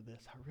come down to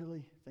this. I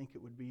really think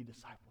it would be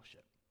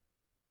discipleship.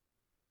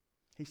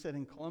 He said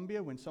in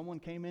Colombia, when someone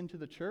came into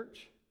the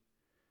church,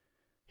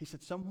 he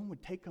said someone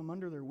would take them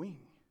under their wing,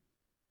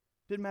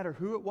 Didn't matter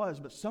who it was,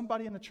 but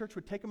somebody in the church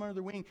would take them under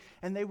their wing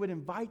and they would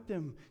invite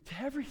them to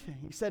everything.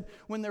 He said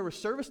when there was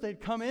service,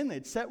 they'd come in,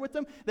 they'd sit with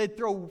them, they'd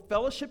throw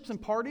fellowships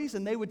and parties,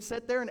 and they would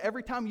sit there, and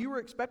every time you were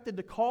expected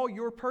to call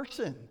your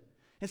person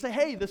and say,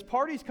 hey, this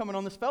party's coming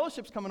on, this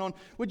fellowship's coming on,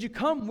 would you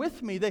come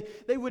with me? They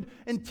would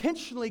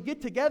intentionally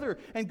get together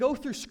and go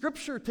through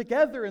Scripture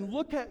together and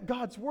look at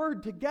God's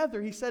Word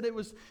together. He said it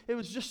was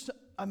just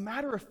a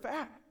matter of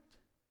fact.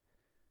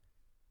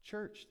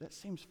 Church, that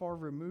seems far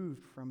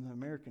removed from the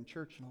American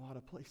church in a lot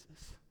of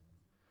places.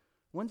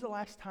 When's the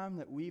last time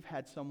that we've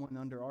had someone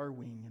under our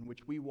wing in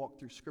which we walked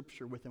through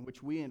Scripture with, in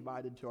which we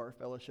invited to our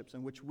fellowships,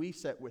 in which we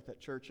sat with at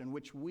church, in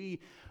which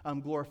we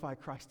glorify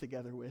Christ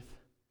together with?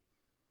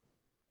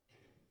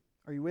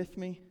 Are you with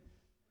me?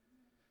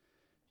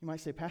 You might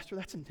say, Pastor,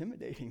 that's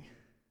intimidating.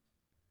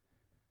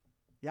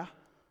 Yeah.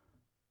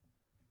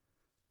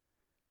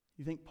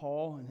 You think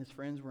Paul and his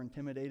friends were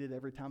intimidated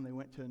every time they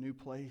went to a new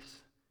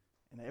place?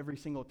 And every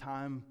single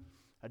time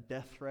a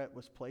death threat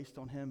was placed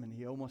on him and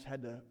he almost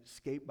had to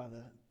escape by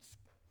the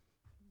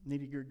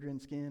nitty-gritty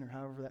skin, or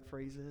however that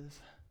phrase is.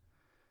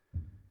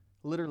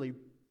 Literally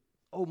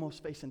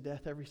almost facing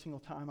death every single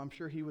time. I'm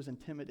sure he was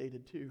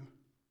intimidated too.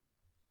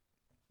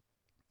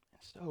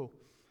 So,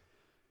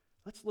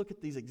 let's look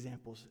at these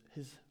examples.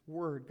 His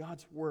Word,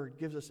 God's Word,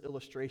 gives us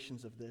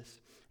illustrations of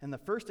this. And the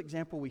first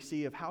example we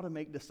see of how to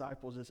make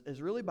disciples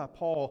is really by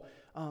Paul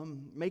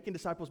making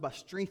disciples by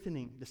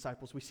strengthening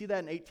disciples. We see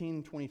that in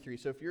 18:23.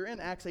 So if you're in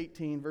Acts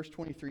 18, verse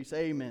 23,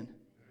 say amen.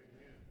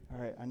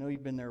 All right, I know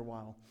you've been there a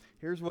while.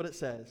 Here's what it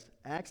says.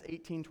 Acts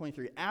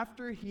 18:23.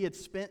 After he had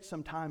spent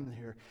some time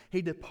there,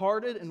 he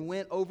departed and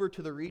went over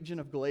to the region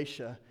of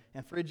Galatia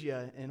and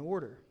Phrygia in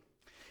order,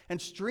 and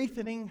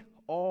strengthening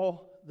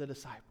all the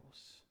disciples.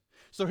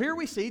 So here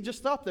we see, just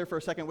stop there for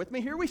a second with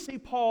me, here we see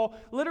Paul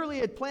literally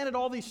had planted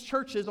all these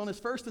churches on his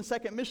first and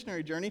second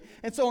missionary journey.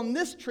 And so on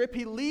this trip,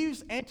 he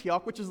leaves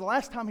Antioch, which is the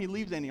last time he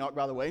leaves Antioch,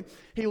 by the way.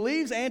 He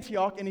leaves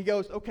Antioch and he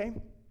goes, okay,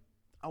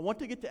 I want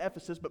to get to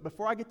Ephesus, but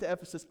before I get to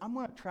Ephesus, I'm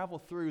going to travel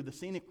through the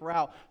scenic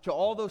route to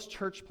all those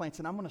church plants,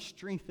 and I'm going to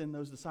strengthen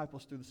those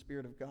disciples through the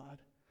Spirit of God.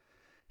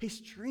 He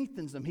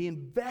strengthens them. He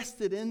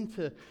invested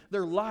into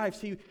their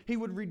lives. He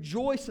would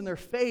rejoice in their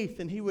faith,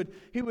 and he would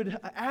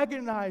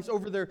agonize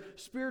over their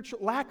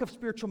lack of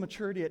spiritual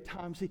maturity at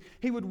times.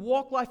 He would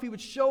walk life. He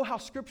would show how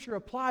Scripture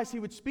applies. He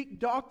would speak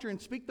doctrine,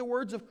 speak the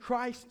words of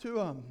Christ to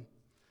them.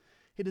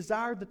 He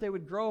desired that they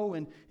would grow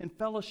in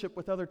fellowship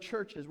with other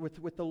churches,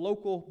 with the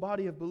local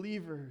body of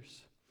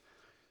believers.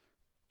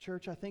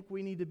 Church, I think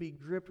we need to be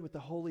gripped with the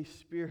Holy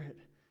Spirit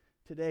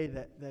today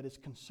that is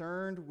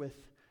concerned with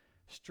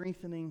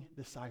strengthening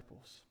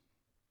disciples.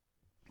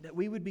 That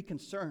we would be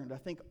concerned. I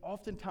think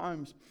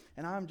oftentimes,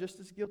 and I'm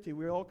just as guilty,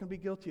 we all can be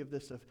guilty of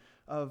this,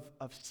 of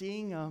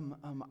seeing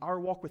our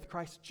walk with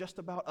Christ just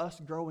about us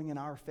growing in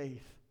our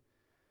faith.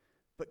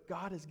 But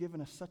God has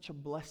given us such a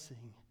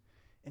blessing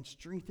in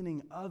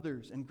strengthening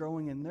others and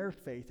growing in their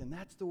faith, and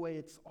that's the way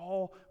it's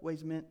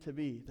always meant to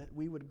be, that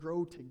we would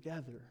grow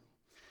together.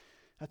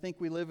 I think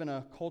we live in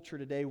a culture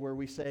today where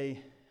we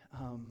say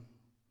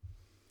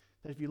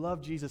that if you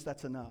love Jesus,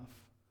 that's enough.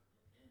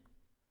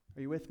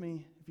 Are you with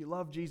me? If you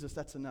love Jesus,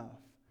 that's enough.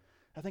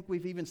 I think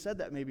we've even said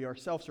that maybe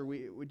ourselves, or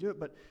we do it,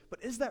 but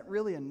is that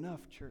really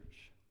enough,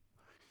 church?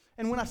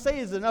 And when I say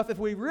is it enough, if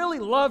we really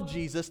love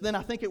Jesus, then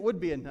I think it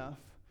would be enough.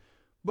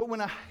 But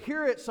when I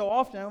hear it so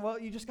often, well,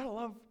 you just got to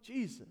love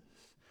Jesus.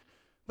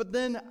 But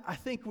then I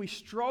think we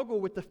struggle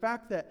with the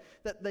fact that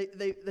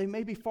they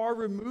may be far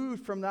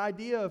removed from the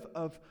idea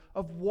of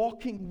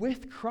walking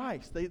with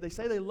Christ. They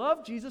say they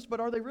love Jesus, but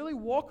are they really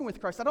walking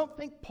with Christ? I don't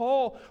think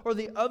Paul or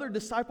the other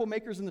disciple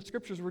makers in the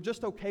Scriptures were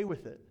just okay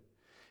with it.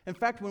 In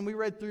fact, when we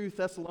read through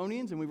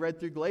Thessalonians and we read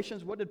through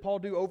Galatians, what did Paul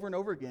do over and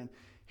over again?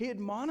 He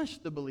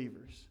admonished the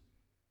believers.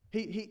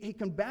 He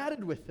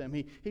combated with them.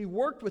 He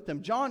worked with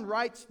them. John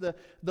writes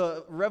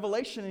the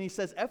Revelation and he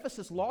says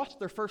Ephesus lost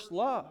their first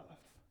love.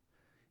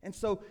 And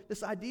so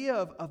this idea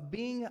of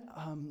being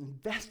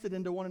invested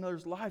into one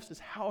another's lives is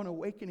how an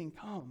awakening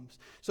comes.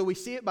 So we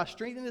see it by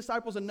strengthening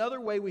disciples. Another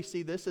way we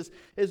see this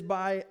is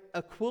by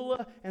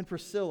Aquila and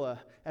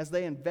Priscilla as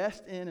they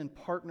invest in and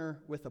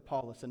partner with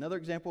Apollos. Another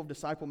example of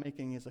disciple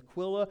making is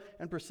Aquila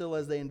and Priscilla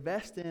as they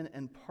invest in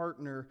and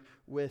partner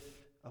with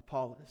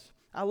Apollos.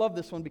 I love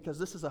this one because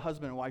this is a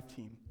husband and wife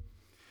team.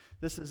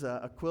 This is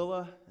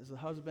Aquila is the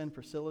husband,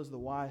 Priscilla is the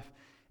wife.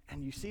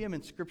 And you see him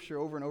in Scripture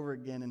over and over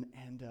again.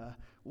 And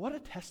what a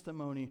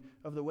testimony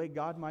of the way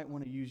God might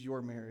want to use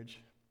your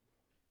marriage.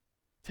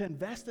 To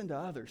invest into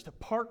others, to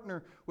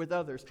partner with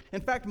others.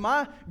 In fact,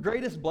 my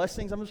greatest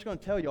blessings, I'm just going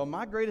to tell y'all,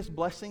 my greatest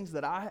blessings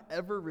that I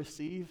ever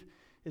receive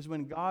is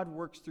when God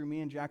works through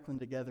me and Jacqueline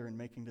together in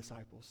making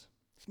disciples.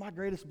 It's my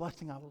greatest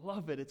blessing. I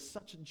love it. It's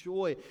such a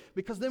joy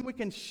because then we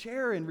can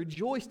share and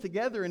rejoice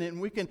together in it, and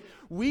we can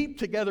weep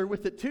together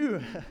with it too.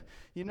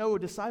 You know,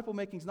 disciple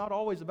making is not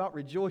always about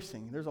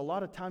rejoicing. There's a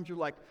lot of times you're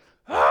like,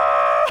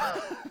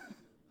 ah!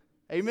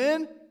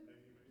 Amen?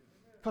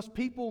 Because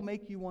people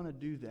make you want to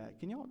do that.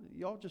 Can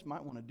y'all just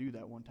might want to do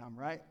that one time,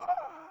 right?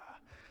 Ah!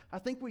 I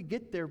think we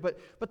get there, but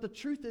the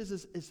truth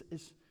is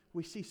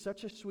we see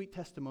such a sweet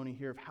testimony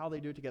here of how they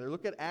do it together.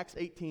 Look at Acts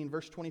 18,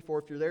 verse 24.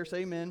 If you're there,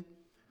 say amen.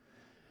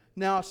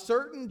 Now a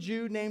certain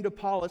Jew named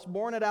Apollos,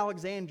 born at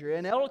Alexandria,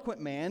 an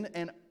eloquent man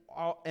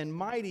and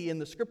mighty in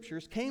the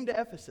Scriptures, came to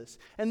Ephesus.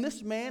 And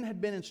this man had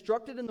been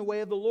instructed in the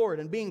way of the Lord,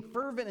 and being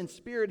fervent in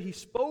spirit, he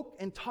spoke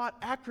and taught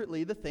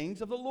accurately the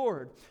things of the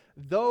Lord,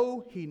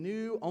 though he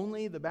knew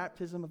only the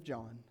baptism of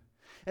John.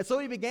 And so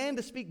he began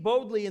to speak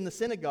boldly in the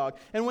synagogue.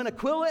 And when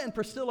Aquila and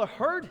Priscilla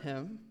heard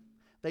him,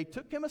 they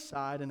took him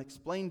aside and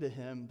explained to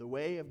him the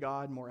way of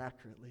God more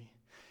accurately.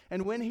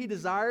 And when he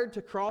desired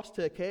to cross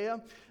to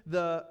Achaia,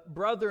 the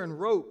brethren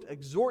wrote,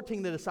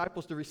 exhorting the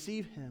disciples to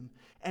receive him.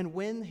 And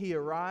when he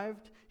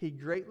arrived, he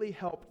greatly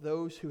helped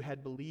those who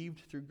had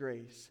believed through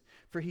grace.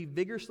 For he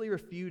vigorously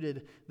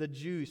refuted the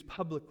Jews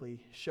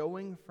publicly,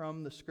 showing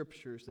from the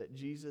Scriptures that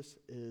Jesus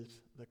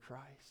is the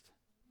Christ.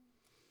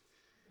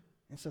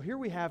 And so here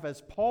we have,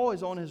 as Paul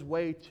is on his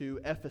way to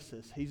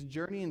Ephesus, he's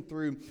journeying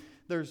through.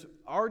 There's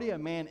already a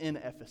man in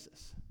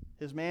Ephesus.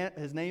 His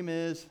name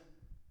is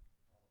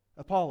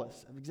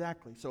Apollos.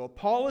 Exactly. So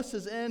Apollos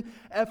is in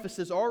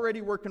Ephesus already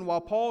working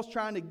while Paul's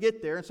trying to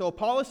get there. And so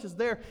Apollos is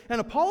there.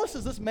 And Apollos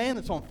is this man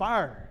that's on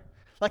fire.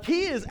 Like,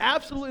 he is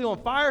absolutely on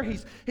fire.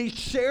 He's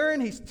sharing,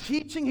 he's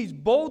teaching, he's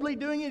boldly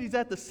doing it. He's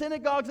at the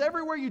synagogues.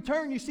 Everywhere you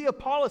turn, you see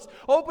Apollos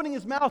opening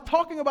his mouth,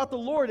 talking about the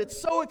Lord. It's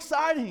so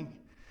exciting.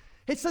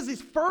 It says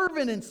he's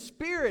fervent in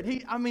spirit.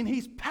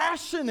 He's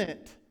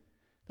passionate.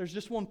 There's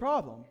just one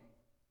problem.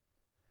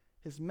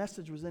 His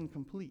message was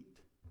incomplete.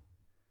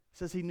 It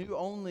says he knew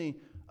only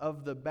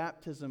of the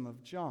baptism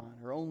of John,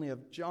 or only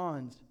of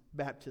John's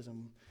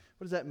baptism.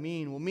 What does that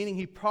mean? Well, meaning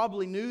he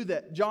probably knew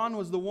that John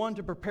was the one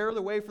to prepare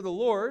the way for the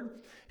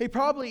Lord. He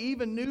probably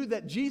even knew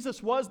that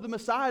Jesus was the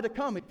Messiah to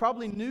come. He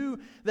probably knew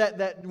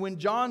that when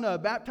John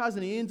baptized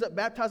and he ends up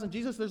baptizing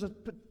Jesus, there's a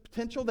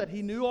potential that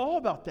he knew all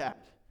about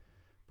that.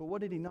 But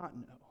what did he not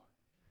know?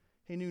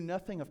 He knew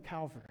nothing of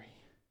Calvary.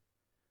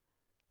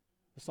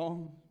 The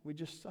song we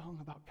just sung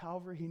about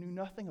Calvary, he knew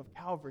nothing of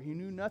Calvary. He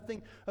knew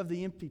nothing of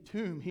the empty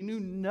tomb. He knew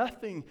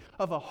nothing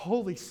of a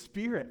Holy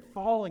Spirit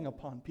falling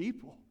upon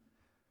people.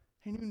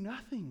 He knew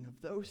nothing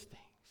of those things.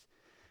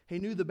 He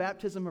knew the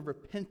baptism of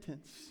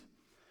repentance,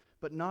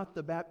 but not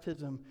the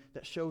baptism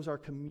that shows our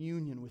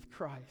communion with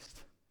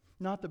Christ.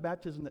 Not the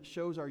baptism that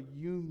shows our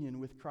union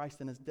with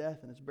Christ in his death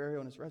and his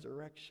burial and his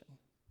resurrection.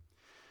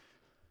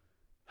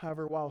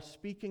 However, while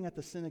speaking at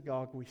the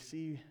synagogue, we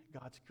see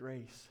God's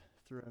grace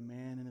through a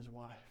man and his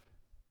wife.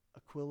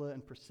 Aquila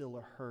and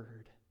Priscilla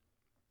heard.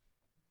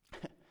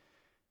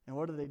 And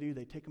what do?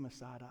 They take him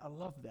aside. I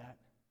love that.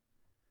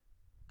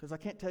 Because I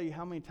can't tell you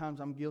how many times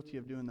I'm guilty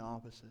of doing the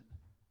opposite.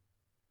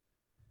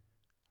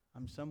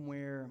 I'm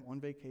somewhere, I'm on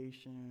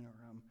vacation, or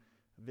I'm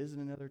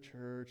visiting another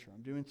church, or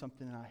I'm doing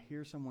something and I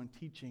hear someone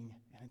teaching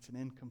and it's an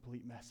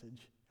incomplete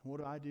message. And what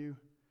do?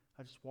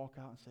 I just walk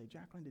out and say,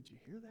 Jacqueline, did you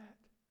hear that?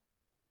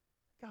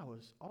 That guy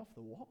was off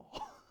the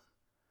wall.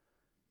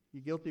 You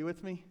guilty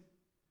with me?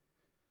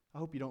 I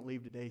hope you don't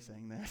leave today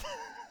saying that.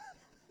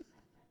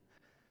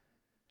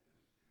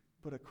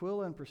 But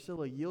Aquila and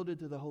Priscilla yielded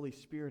to the Holy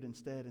Spirit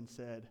instead and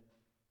said,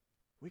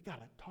 we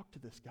got to talk to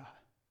this guy.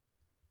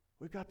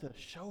 We've got to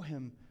show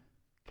him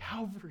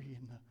Calvary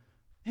and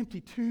the empty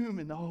tomb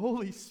and the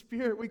Holy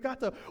Spirit. We've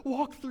got to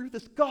walk through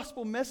this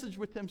gospel message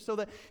with him so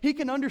that he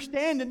can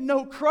understand and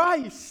know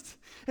Christ.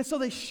 And so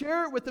they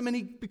share it with him and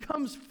he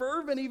becomes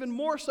fervent even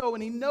more so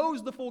and he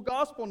knows the full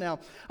gospel now.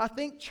 I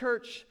think,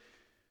 church,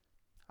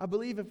 I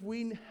believe if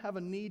we have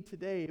a need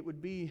today, it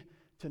would be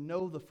to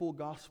know the full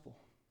gospel.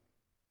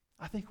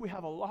 I think we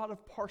have a lot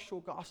of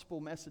partial gospel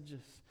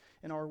messages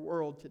in our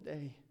world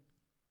today.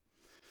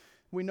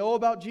 We know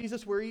about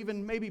Jesus. We're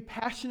even maybe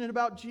passionate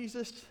about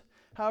Jesus.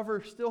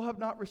 However, still have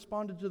not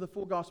responded to the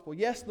full gospel.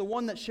 Yes, the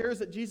one that shares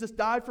that Jesus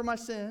died for my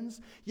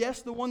sins.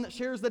 Yes, the one that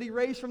shares that he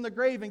raised from the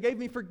grave and gave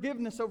me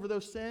forgiveness over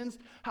those sins.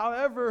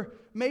 However,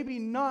 maybe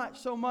not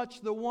so much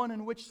the one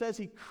in which says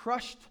he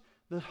crushed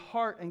the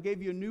heart and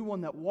gave you a new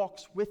one that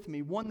walks with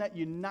me, one that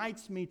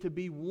unites me to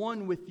be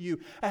one with you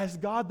as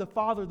God the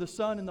Father, the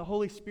Son, and the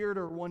Holy Spirit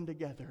are one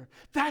together.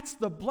 That's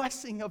the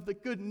blessing of the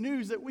good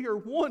news, that we are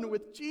one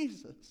with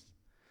Jesus.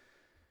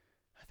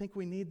 I think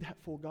we need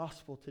that full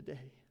gospel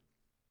today.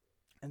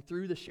 And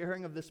through the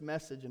sharing of this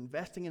message,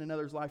 investing in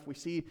another's life, we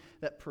see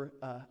that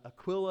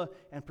Aquila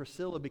and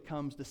Priscilla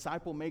becomes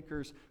disciple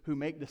makers who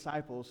make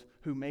disciples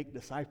who make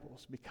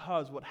disciples.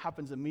 Because what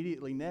happens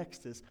immediately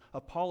next is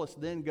Apollos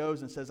then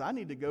goes and says, I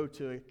need to go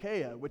to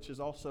Achaia, which is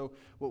also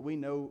what we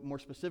know more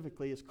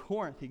specifically as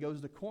Corinth. He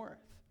goes to Corinth.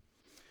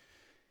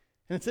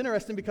 And it's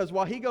interesting because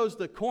while he goes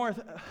to Corinth,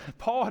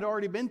 Paul had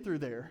already been through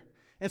there.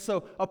 And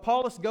so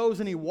Apollos goes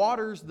and he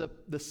waters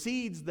the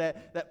seeds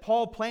that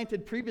Paul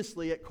planted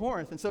previously at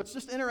Corinth. And so it's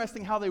just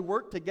interesting how they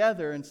work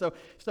together. And so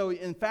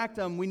in fact,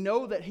 we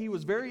know that he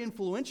was very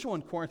influential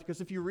in Corinth, because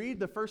if you read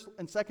the first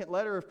and second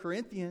letter of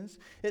Corinthians,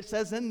 it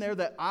says in there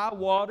that I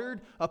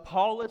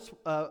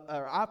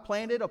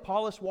planted,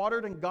 Apollos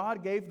watered, and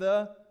God gave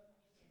the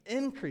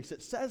increase.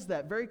 It says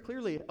that very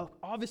clearly.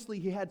 Obviously,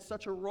 he had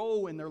such a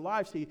role in their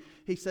lives.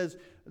 He says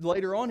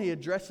later on, he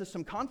addresses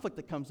some conflict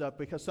that comes up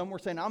because some were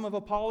saying, I'm of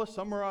Apollos,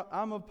 some were,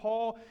 I'm of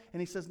Paul.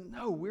 And he says,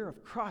 no, we're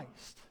of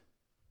Christ.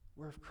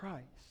 We're of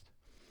Christ.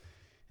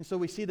 And so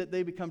we see that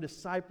they become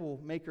disciple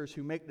makers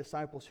who make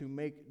disciples who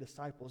make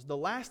disciples. The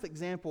last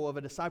example of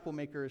a disciple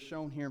maker is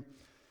shown here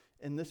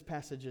in this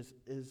passage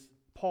is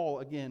Paul,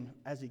 again,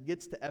 as he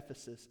gets to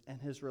Ephesus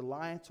and his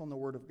reliance on the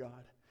Word of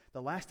God.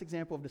 The last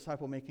example of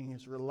disciple making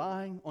is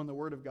relying on the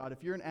Word of God.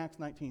 If you're in Acts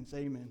 19, say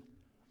amen.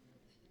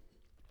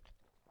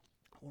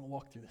 I want to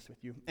walk through this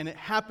with you. And it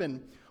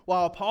happened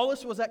while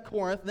Apollos was at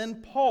Corinth,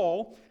 then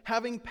Paul,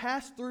 having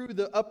passed through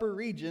the upper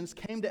regions,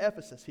 came to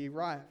Ephesus. He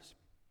arrives.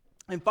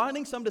 And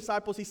finding some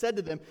disciples, he said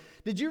to them,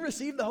 did you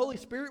receive the Holy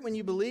Spirit when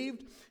you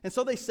believed? And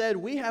so they said,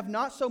 we have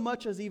not so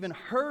much as even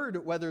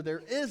heard whether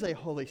there is a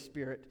Holy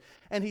Spirit.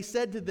 And he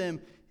said to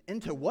them,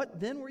 into what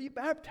then were you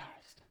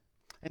baptized?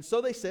 And so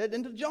they said,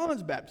 into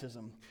John's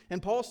baptism.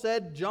 And Paul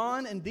said,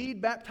 John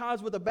indeed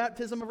baptized with a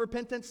baptism of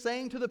repentance,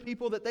 saying to the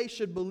people that they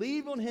should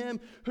believe on him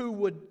who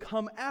would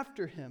come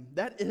after him.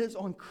 That is,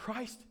 on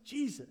Christ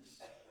Jesus.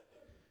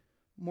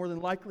 More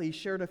than likely, he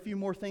shared a few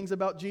more things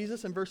about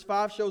Jesus. And verse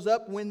 5 shows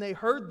up, when they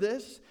heard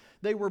this,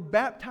 they were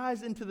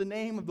baptized into the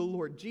name of the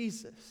Lord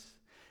Jesus.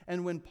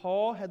 And when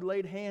Paul had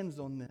laid hands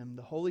on them,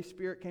 the Holy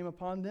Spirit came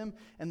upon them,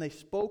 and they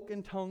spoke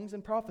in tongues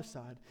and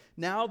prophesied.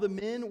 Now the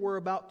men were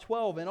about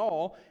 12 in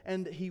all,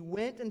 and he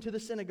went into the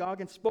synagogue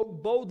and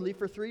spoke boldly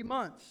for 3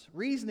 months,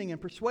 reasoning and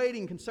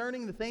persuading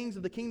concerning the things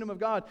of the kingdom of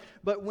God.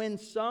 But when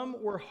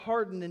some were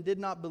hardened and did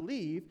not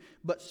believe,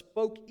 but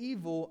spoke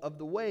evil of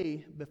the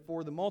way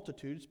before the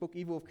multitude, spoke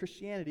evil of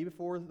Christianity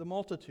before the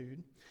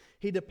multitude,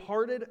 he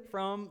departed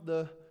from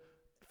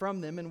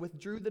them and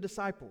withdrew the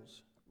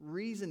disciples,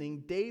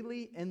 reasoning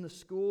daily in the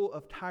school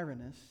of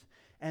Tyrannus.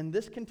 And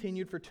this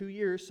continued for 2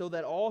 years, so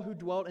that all who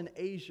dwelt in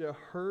Asia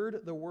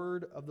heard the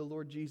word of the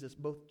Lord Jesus,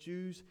 both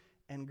Jews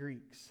and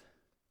Greeks.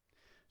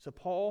 So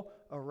Paul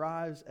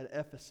arrives at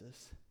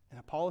Ephesus, and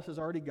Apollos has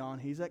already gone.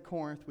 He's at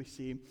Corinth, we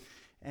see.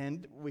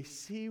 And we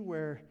see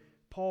where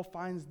Paul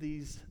finds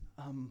these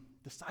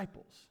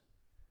disciples.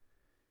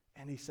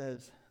 And he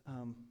says, I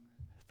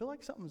feel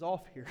like something's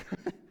off here.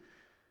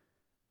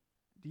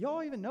 Do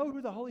y'all even know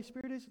who the Holy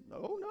Spirit is?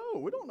 Oh,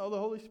 no, we don't know the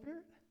Holy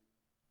Spirit.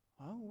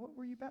 Oh, what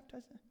were you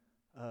baptized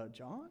in?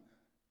 John?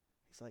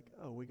 He's like,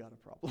 oh, we got a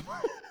problem.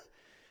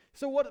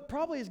 So what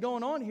probably is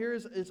going on here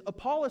is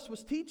Apollos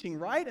was teaching,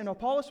 right? And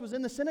Apollos was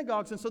in the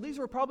synagogues. And so these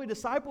were probably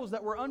disciples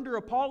that were under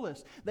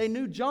Apollos. They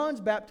knew John's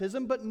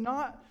baptism, but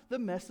not the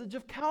message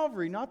of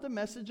Calvary, not the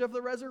message of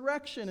the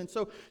resurrection. And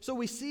so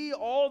we see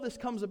all this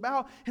comes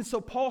about. And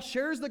so Paul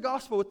shares the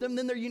gospel with them.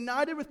 Then they're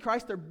united with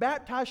Christ. They're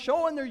baptized,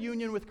 showing their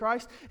union with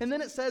Christ. And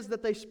then it says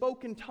that they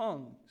spoke in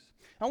tongues.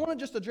 I want to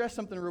just address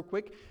something real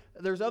quick.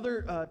 There's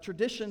other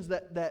traditions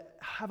that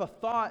have a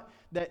thought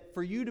that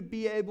for you to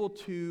be able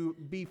to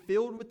be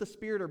filled with the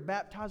Spirit or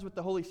baptized with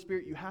the Holy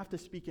Spirit, you have to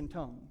speak in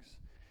tongues.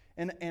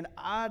 And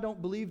I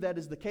don't believe that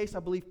is the case. I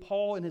believe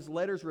Paul in his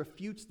letters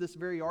refutes this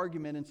very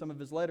argument in some of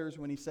his letters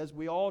when he says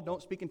we all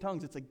don't speak in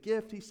tongues. It's a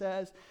gift, he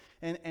says.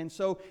 And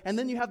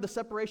then you have the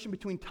separation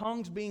between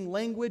tongues being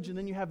language, and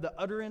then you have the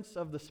utterance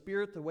of the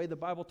Spirit, the way the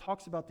Bible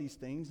talks about these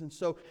things. And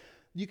so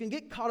you can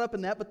get caught up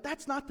in that, but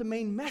that's not the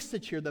main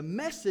message here. The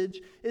message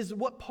is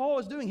what Paul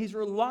is doing. He's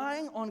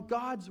relying on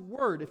God's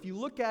word. If you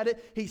look at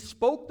it, he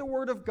spoke the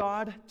word of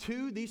God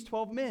to these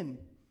 12 men.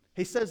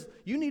 He says,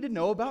 you need to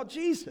know about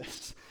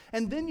Jesus.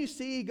 And then you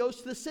see he goes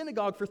to the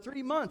synagogue for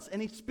 3 months,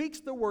 and he speaks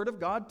the word of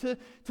God to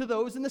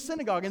those in the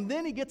synagogue. And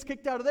then he gets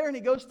kicked out of there, and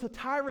he goes to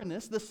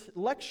Tyrannus, this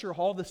lecture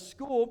hall, this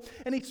school,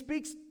 and he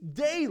speaks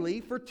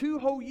daily for 2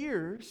 whole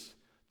years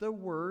the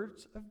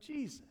words of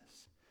Jesus.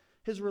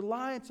 His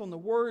reliance on the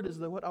word is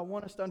what I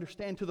want us to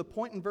understand. To the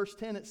point in verse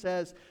 10 it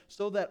says,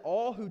 so that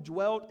all who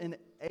dwelt in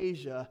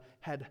Asia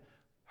had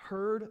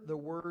heard the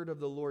word of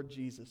the Lord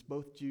Jesus,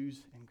 both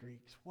Jews and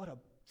Greeks. What a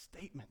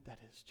statement that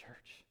is,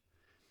 church.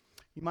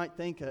 You might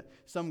think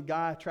some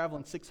guy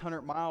traveling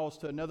 600 miles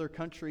to another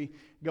country,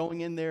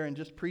 going in there and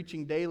just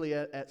preaching daily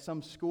at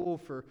some school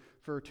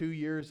for 2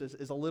 years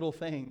is a little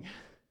thing.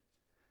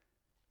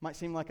 Might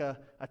seem like a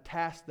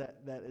task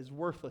that is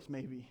worthless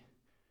maybe.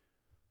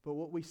 But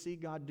what we see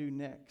God do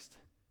next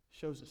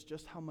shows us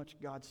just how much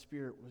God's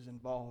Spirit was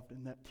involved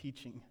in that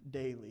teaching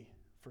daily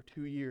for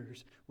 2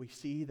 years. We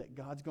see that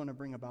God's going to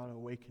bring about an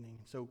awakening.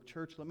 So,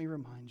 church, let me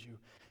remind you,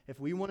 if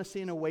we want to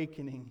see an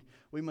awakening,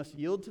 we must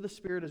yield to the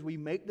Spirit as we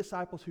make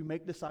disciples who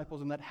make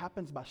disciples, and that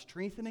happens by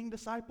strengthening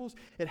disciples.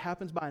 It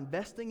happens by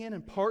investing in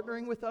and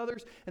partnering with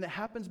others, and it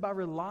happens by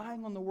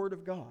relying on the Word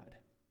of God.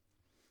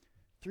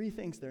 3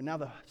 things there. Now,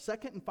 the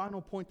second and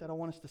final point that I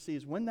want us to see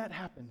is when that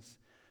happens,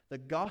 the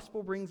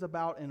gospel brings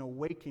about an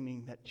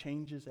awakening that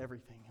changes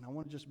everything. And I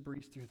want to just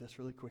breeze through this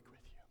really quick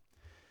with you.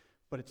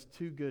 But it's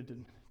too good to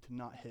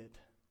not hit.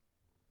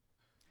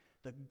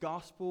 The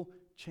gospel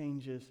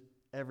changes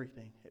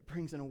everything. It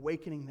brings an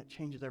awakening that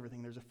changes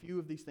everything. There's a few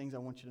of these things I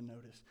want you to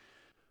notice.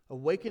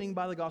 Awakening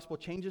by the gospel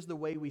changes the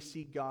way we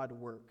see God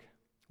work.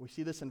 We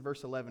see this in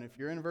verse 11. If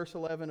you're in verse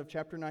 11 of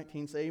chapter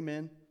 19, say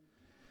amen.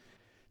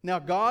 Now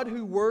God,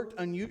 who worked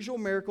unusual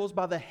miracles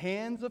by the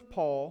hands of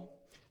Paul,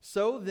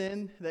 so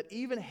then that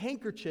even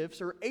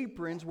handkerchiefs or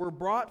aprons were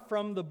brought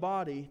from the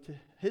body to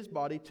his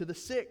body to the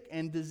sick,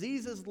 and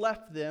diseases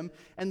left them,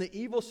 and the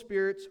evil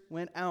spirits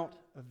went out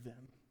of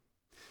them.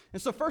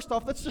 And so first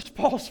off, let's just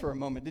pause for a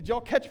moment. Did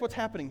y'all catch what's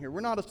happening here?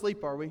 We're not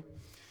asleep, are we?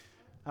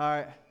 All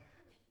right.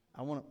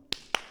 I want to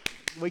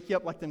wake you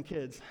up like them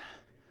kids.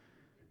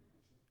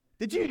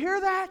 Did you hear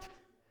that?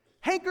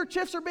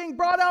 Handkerchiefs are being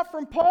brought out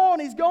from Paul,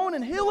 and he's going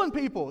and healing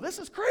people. This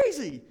is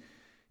crazy.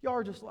 Y'all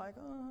are just like,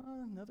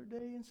 another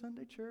day in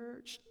Sunday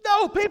church.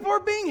 No, people are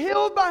being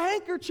healed by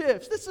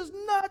handkerchiefs. This is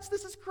nuts.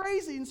 This is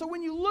crazy. And so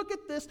when you look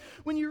at this,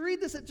 when you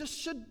read this, it just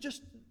should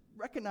just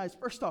recognize,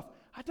 first off,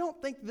 I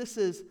don't think this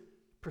is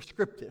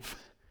prescriptive.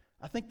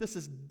 I think this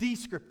is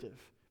descriptive.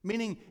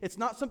 Meaning it's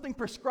not something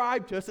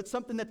prescribed to us, it's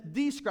something that's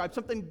described,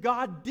 something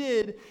God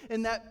did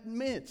in that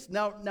midst.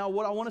 Now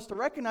what I want us to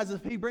recognize is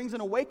if he brings an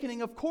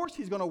awakening, of course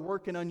he's going to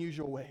work in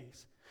unusual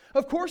ways.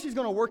 Of course he's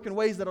going to work in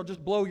ways that'll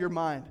just blow your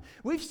mind.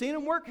 We've seen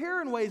him work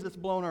here in ways that's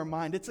blown our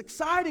mind. It's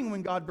exciting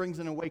when God brings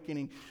an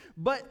awakening.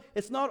 But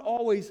it's not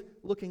always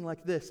looking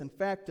like this. In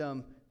fact,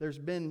 there's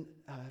been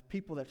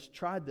people that's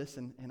tried this,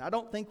 and I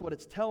don't think what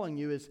it's telling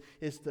you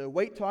is to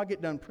wait till I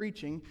get done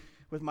preaching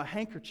with my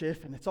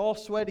handkerchief, and it's all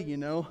sweaty, you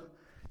know.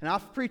 And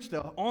I've preached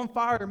an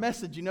on-fire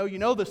message, you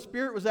know the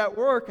Spirit was at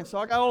work, and so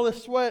I got all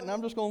this sweat, and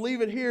I'm just going to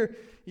leave it here.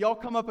 Y'all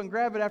come up and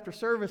grab it after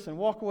service and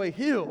walk away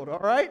healed, all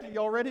right?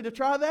 Y'all ready to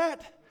try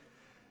that?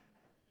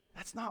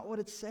 That's not what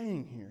it's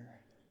saying here.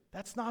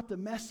 That's not the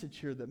message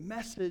here. The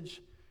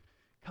message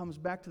comes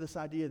back to this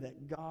idea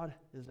that God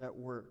is at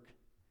work.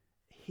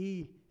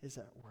 He is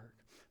at work.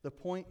 The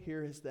point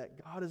here is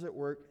that God is at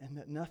work and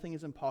that nothing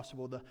is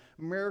impossible. The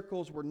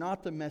miracles were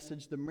not the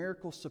message. The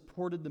miracles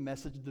supported the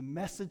message. The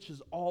message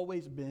has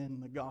always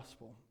been the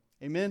gospel.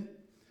 Amen?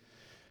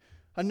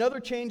 Another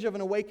change of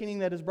an awakening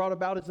that is brought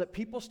about is that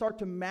people start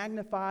to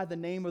magnify the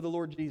name of the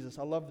Lord Jesus.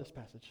 I love this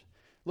passage.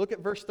 Look at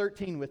verse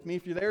 13 with me.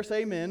 If you're there,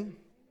 say amen.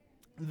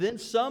 Then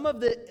some of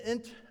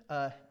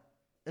the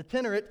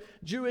itinerant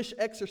Jewish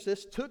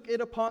exorcists took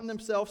it upon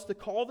themselves to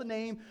call the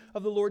name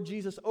of the Lord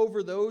Jesus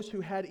over those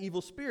who had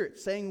evil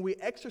spirits, saying, "We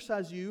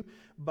exorcise you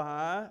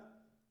by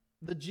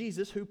the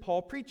Jesus who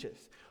Paul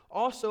preaches."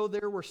 Also,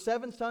 there were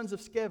 7 sons of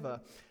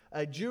Sceva,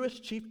 a Jewish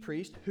chief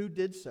priest, who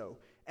did so.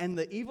 And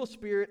the evil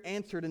spirit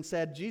answered and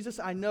said, "Jesus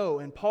I know,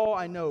 and Paul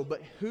I know,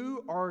 but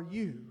who are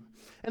you?"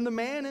 And the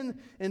man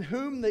in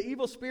whom the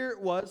evil spirit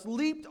was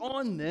leaped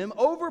on them,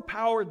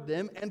 overpowered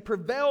them, and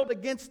prevailed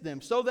against them,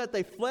 so that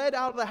they fled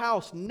out of the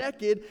house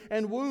naked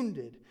and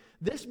wounded.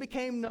 This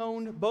became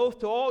known both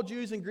to all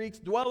Jews and Greeks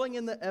dwelling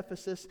in the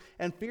Ephesus,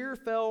 and fear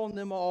fell on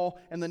them all,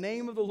 and the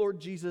name of the Lord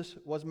Jesus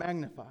was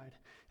magnified.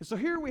 And so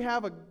here we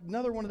have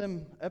another one of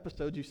them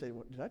episodes. You say,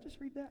 "What, did I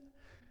just read that?"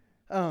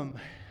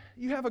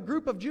 You have a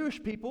group of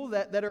Jewish people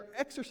that are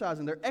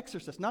exorcising. They're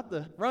exorcists, not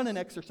the running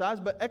exercise,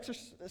 but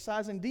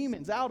exorcising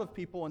demons out of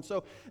people. And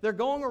so they're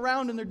going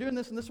around and they're doing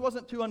this, and this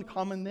wasn't too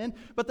uncommon then,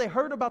 but they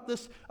heard about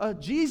this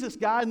Jesus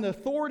guy and the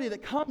authority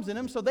that comes in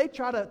him, so they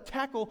try to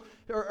tackle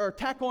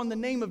on the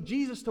name of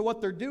Jesus to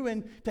what they're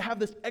doing to have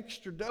this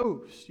extra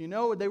dose. You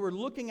know, they were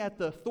looking at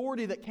the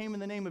authority that came in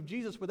the name of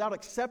Jesus without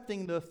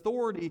accepting the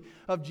authority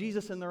of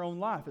Jesus in their own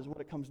life, is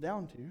what it comes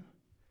down to.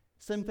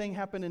 Same thing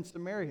happened in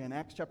Samaria in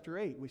Acts chapter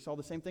 8. We saw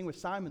the same thing with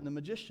Simon the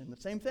magician,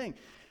 the same thing.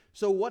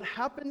 So what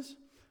happens?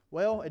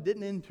 Well, it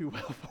didn't end too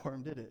well for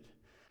him, did it?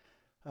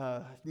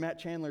 Matt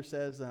Chandler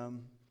says,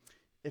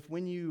 if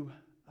when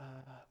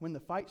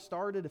the fight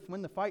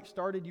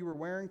started you were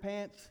wearing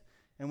pants,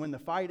 and when the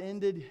fight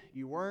ended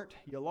you weren't,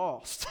 you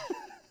lost.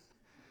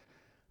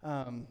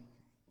 I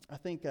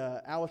think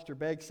Alistair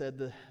Begg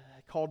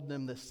called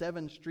them the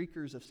 7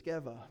 streakers of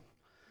Sceva.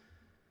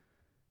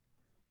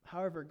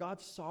 However,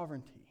 God's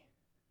sovereignty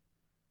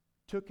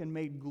took and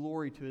made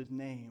glory to his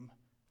name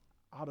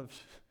out of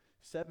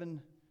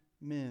 7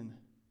 men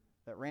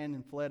that ran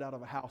and fled out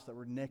of a house that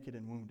were naked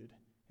and wounded.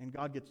 And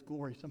God gets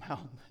glory somehow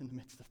in the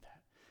midst of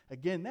that.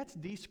 Again, that's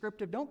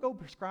descriptive. Don't go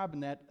prescribing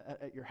that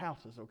at your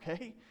houses,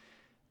 okay?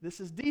 This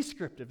is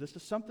descriptive. This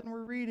is something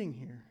we're reading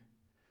here.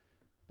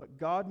 But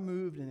God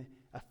moved and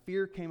a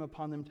fear came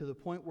upon them to the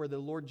point where the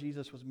Lord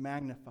Jesus was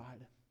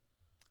magnified.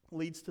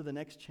 Leads to the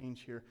next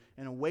change here.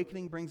 An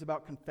awakening brings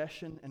about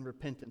confession and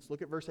repentance.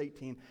 Look at verse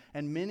 18.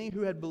 And many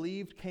who had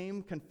believed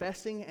came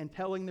confessing and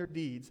telling their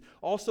deeds.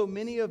 Also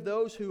many of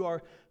those who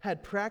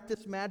had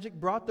practiced magic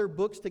brought their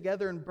books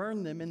together and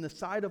burned them in the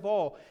sight of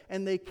all.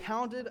 And they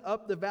counted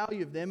up the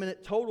value of them, and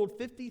it totaled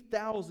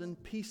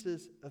 50,000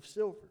 pieces of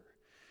silver.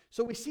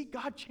 So we see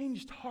God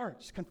changed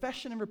hearts.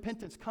 Confession and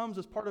repentance comes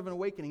as part of an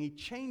awakening. He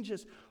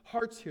changes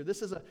hearts here.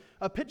 This is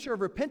a picture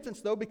of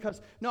repentance, though,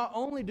 because not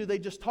only do they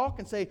just talk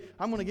and say,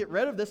 "I'm going to get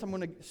rid of this, I'm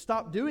going to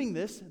stop doing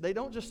this." They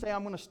don't just say,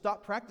 "I'm going to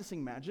stop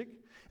practicing magic."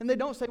 And they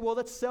don't say, "Well,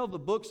 let's sell the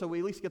book so we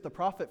at least get the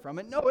profit from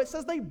it." No, it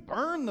says they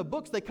burn the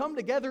books. They come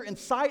together in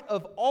sight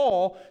of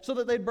all so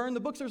that they burn the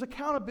books. There's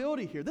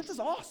accountability here. This is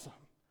awesome.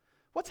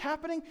 What's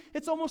happening?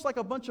 It's almost like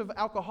a bunch of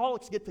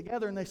alcoholics get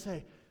together and they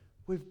say,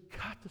 we've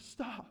got to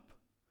stop.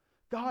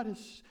 God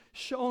has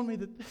shown me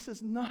that this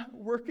is not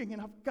working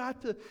and I've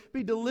got to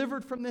be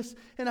delivered from this.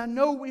 And I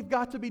know we've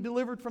got to be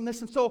delivered from this.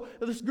 And so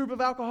this group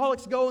of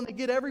alcoholics go and they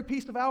get every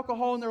piece of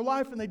alcohol in their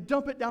life and they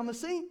dump it down the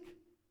sink.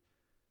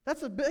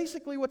 That's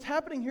basically what's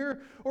happening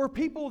here. Or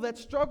people that's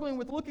struggling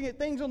with looking at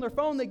things on their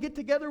phone, they get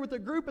together with a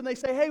group and they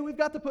say, hey, we've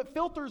got to put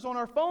filters on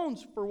our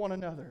phones for one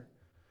another,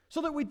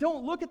 so that we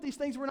don't look at these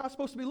things we're not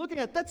supposed to be looking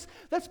at.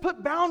 Let's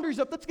put boundaries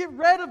up. Let's get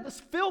rid of this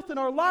filth in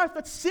our life.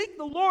 Let's seek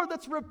the Lord.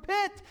 Let's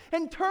repent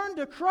and turn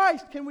to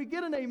Christ. Can we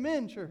get an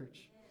amen,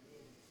 church?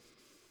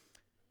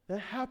 That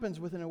happens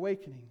with an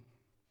awakening.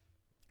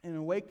 An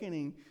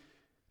awakening,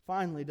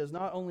 finally, does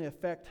not only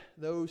affect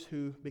those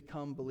who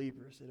become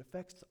believers. It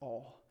affects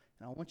all.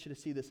 And I want you to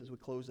see this as we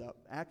close up.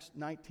 Acts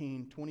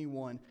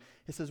 19:21.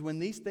 It says, when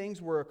these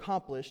things were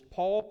accomplished,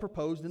 Paul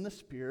proposed in the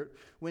Spirit,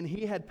 when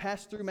he had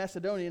passed through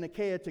Macedonia and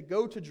Achaia, to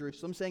go to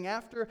Jerusalem, saying,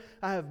 after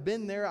I have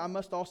been there, I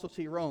must also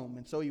see Rome.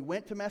 And so he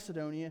went to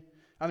Macedonia.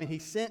 He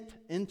sent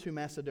into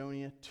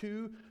Macedonia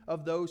 2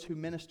 of those who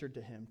ministered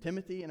to him,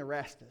 Timothy and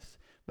Erastus.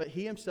 But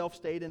he himself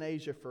stayed in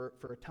Asia for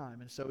a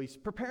time. And so he's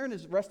preparing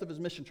his rest of his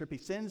mission trip. He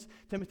sends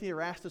Timothy and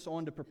Erastus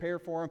on to prepare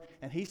for him,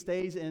 and he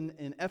stays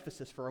in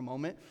Ephesus for a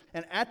moment.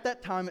 And at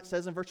that time, it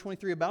says in verse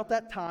 23, about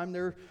that time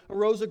there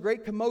arose a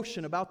great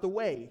commotion about the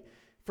way.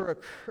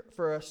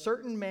 For a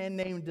certain man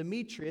named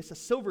Demetrius, a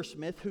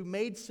silversmith, who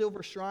made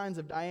silver shrines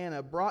of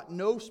Diana, brought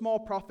no small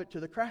profit to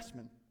the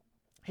craftsmen.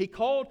 He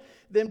called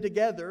them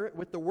together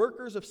with the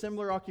workers of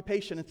similar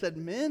occupation and said,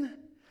 men,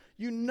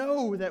 you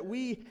know that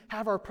we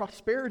have our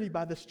prosperity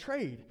by this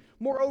trade.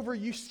 Moreover,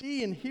 you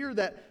see and hear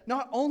that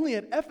not only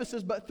at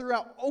Ephesus, but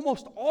throughout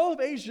almost all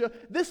of Asia,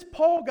 this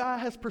Paul guy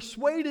has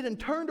persuaded and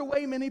turned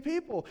away many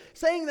people,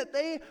 saying that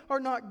they are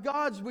not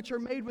gods which are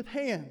made with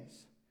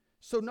hands.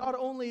 So not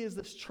only is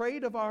this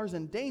trade of ours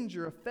in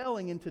danger of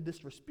falling into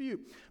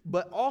disrepute,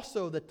 but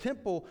also the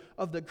temple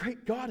of the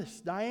great goddess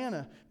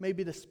Diana may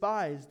be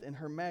despised and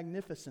her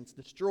magnificence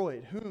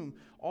destroyed, whom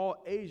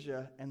all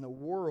Asia and the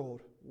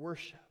world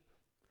worship.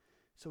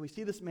 So we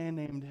see this man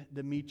named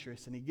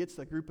Demetrius, and he gets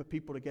a group of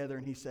people together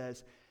and he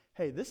says,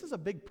 hey, this is a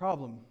big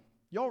problem.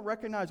 Y'all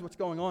recognize what's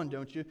going on,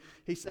 don't you?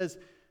 He says,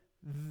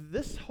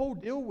 this whole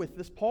deal with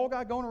this Paul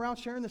guy going around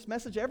sharing this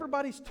message,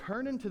 everybody's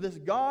turning to this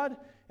God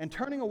and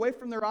turning away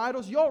from their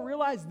idols. Y'all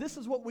realize this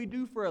is what we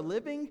do for a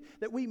living,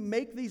 that we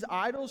make these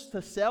idols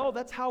to sell.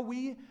 That's how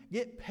we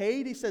get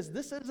paid. He says,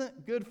 this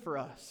isn't good for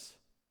us.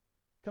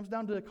 Comes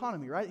down to the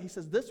economy, right? He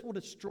says, this will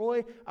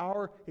destroy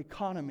our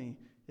economy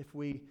if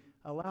we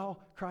allow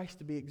Christ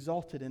to be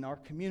exalted in our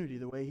community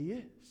the way he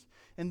is.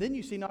 And then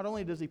you see, not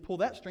only does he pull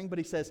that string, but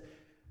he says,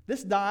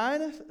 this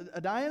Diana,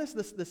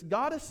 this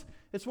goddess,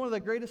 it's one of the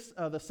greatest,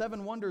 the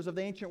 7 wonders of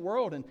the ancient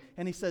world.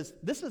 And he says,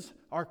 this is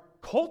our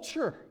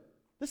culture.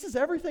 This is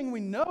everything we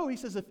know. He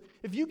says,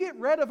 if you get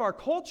rid of our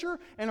culture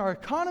and our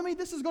economy,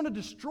 this is going to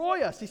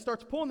destroy us. He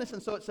starts pulling this,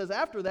 and so it says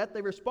after that,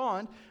 they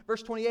respond.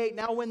 Verse 28,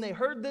 now when they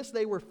heard this,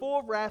 they were full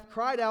of wrath,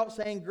 cried out,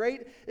 saying,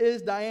 great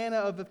is Diana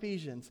of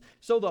Ephesians.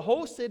 So the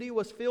whole city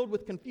was filled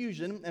with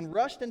confusion and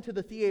rushed into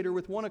the theater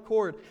with one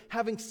accord,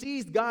 having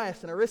seized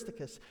Gaius and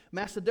Aristarchus,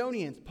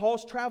 Macedonians,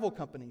 Paul's travel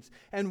companies.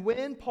 And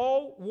when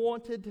Paul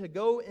wanted to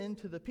go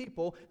into the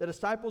people, the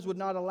disciples would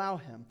not allow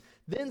him.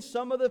 Then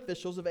some of the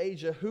officials of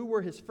Asia, who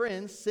were his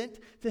friends, sent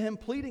to him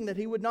pleading that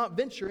he would not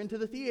venture into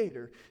the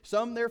theater.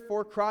 Some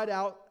therefore cried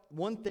out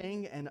one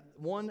thing and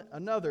one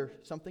another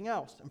something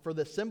else. And for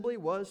the assembly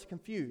was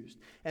confused.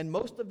 And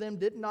most of them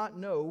did not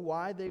know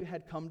why they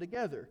had come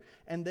together.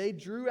 And they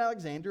drew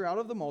Alexander out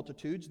of the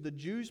multitudes, the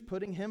Jews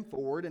putting him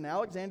forward. And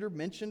Alexander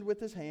motioned with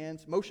his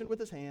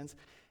hands,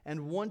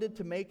 and wanted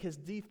to make his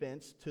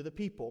defense to the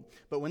people.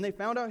 But when they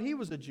found out he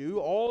was a Jew,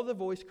 all the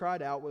voice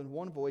cried out with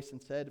one voice and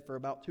said for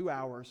about 2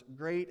 hours,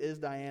 great is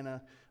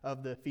Diana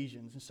of the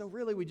Ephesians. And so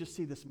really we just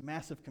see this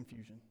massive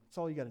confusion. That's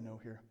all you got to know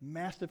here.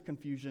 Massive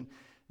confusion.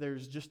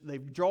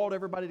 They've drawn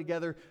everybody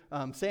together,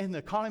 saying the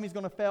economy's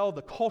going to fail,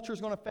 the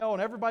culture's going to fail,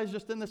 and everybody's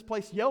just in this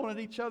place yelling at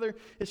each other.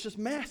 It's just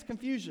mass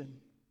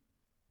confusion.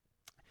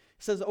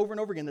 It says over and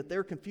over again that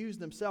they're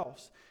confused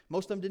themselves.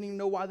 Most of them didn't even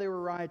know why they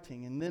were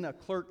rioting. And then a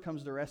clerk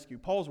comes to rescue.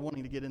 Paul's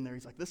wanting to get in there.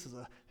 He's like, this is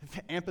an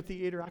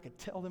amphitheater. I could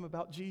tell them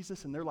about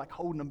Jesus. And they're like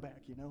holding them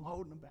back,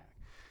 holding them back.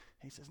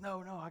 And he says,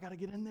 no, I got to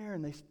get in there.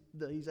 And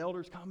these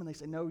elders come and they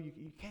say, no,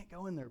 you can't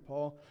go in there,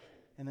 Paul.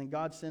 And then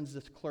God sends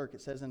this clerk.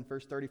 It says in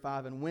verse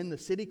 35, and when the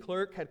city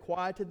clerk had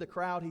quieted the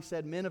crowd, he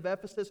said, men of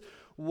Ephesus,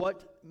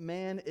 what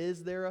man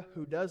is there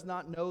who does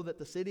not know that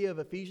the city of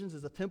Ephesians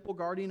is a temple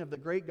guardian of the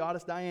great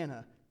goddess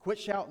Diana? Quit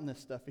shouting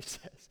this stuff, he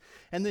says.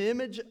 And the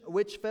image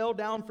which fell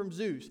down from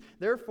Zeus.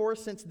 Therefore,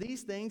 since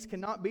these things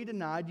cannot be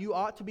denied, you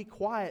ought to be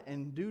quiet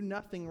and do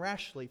nothing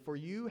rashly. For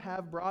you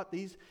have brought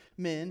these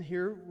men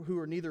here who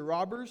are neither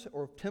robbers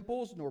or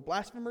temples nor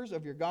blasphemers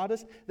of your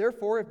goddess.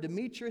 Therefore, if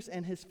Demetrius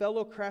and his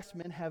fellow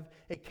craftsmen have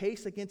a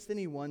case against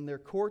anyone, their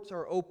courts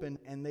are open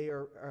and they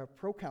are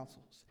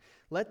proconsuls.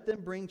 Let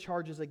them bring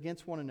charges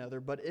against one another.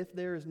 But if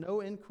there is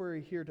no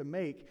inquiry here to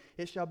make,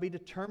 it shall be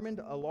determined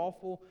a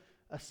lawful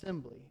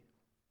assembly.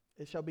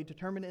 It shall be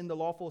determined in the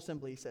lawful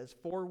assembly, he says.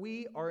 For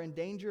we are in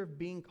danger of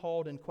being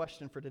called in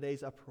question for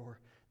today's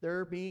uproar,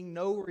 there being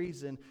no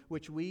reason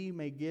which we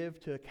may give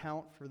to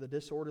account for the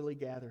disorderly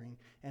gathering.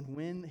 And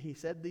when he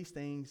said these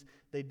things,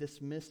 they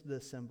dismissed the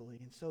assembly.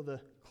 And so the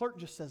clerk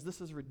just says,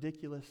 this is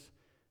ridiculous.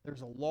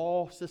 There's a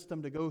law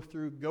system to go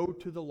through. Go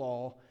to the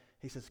law.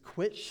 He says,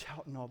 quit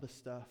shouting all this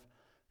stuff.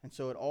 And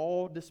so it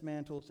all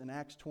dismantles, and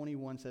Acts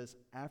 21 says,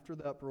 after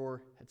the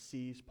uproar had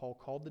ceased, Paul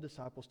called the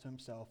disciples to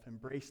himself,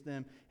 embraced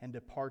them, and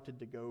departed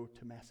to go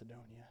to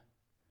Macedonia.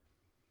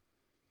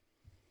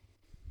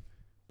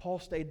 Paul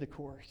stayed the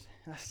course.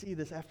 And I see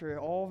this after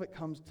all of it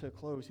comes to a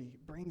close. He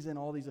brings in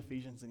all these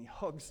Ephesians and he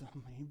hugs them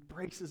and he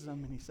embraces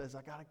them and he says,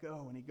 I got to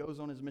go. And he goes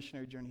on his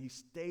missionary journey. He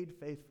stayed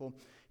faithful.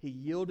 He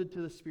yielded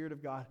to the Spirit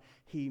of God.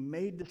 He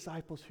made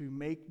disciples who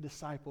make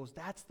disciples.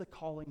 That's the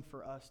calling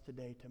for us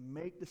today, to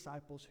make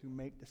disciples who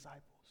make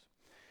disciples.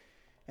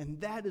 And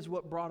that is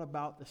what brought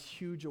about this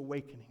huge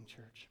awakening,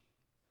 church.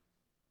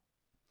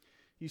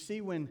 You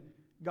see, when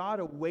God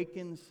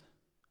awakens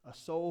a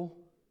soul,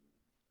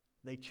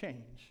 they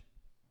change.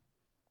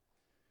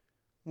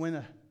 When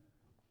a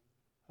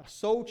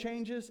soul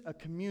changes, a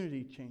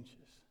community changes.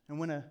 And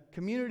when a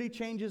community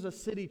changes, a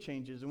city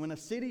changes. And when a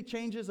city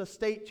changes, a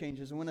state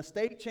changes. And when a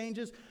state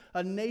changes,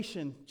 a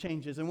nation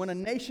changes. And when a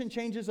nation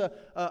changes,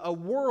 a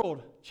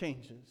world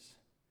changes.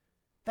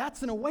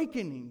 That's an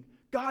awakening.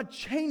 God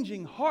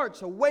changing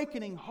hearts,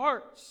 awakening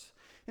hearts.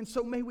 And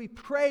so may we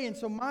pray. And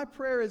so my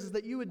prayer is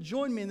that you would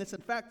join me in this.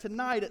 In fact,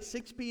 tonight at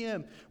 6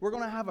 p.m., we're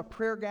going to have a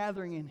prayer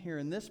gathering in here,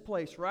 in this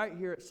place, right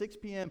here at 6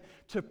 p.m.,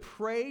 to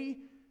pray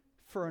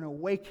for an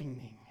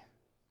awakening.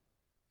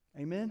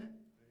 Amen?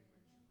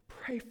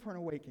 Pray for an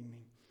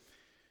awakening.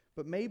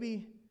 But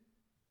maybe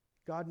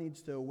God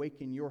needs to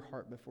awaken your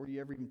heart before you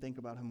ever even think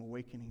about Him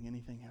awakening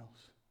anything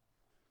else.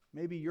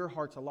 Maybe your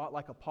heart's a lot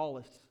like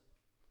Apollos.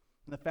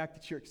 And the fact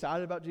that you're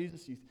excited about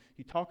Jesus, you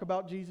talk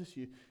about Jesus,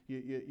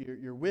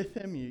 you're with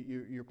Him,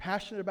 you're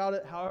passionate about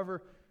it.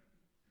 However,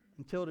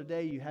 until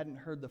today you hadn't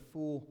heard the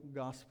full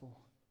gospel.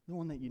 The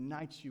one that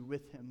unites you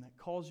with Him, that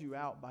calls you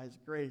out by His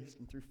grace,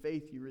 and through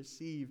faith you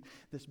receive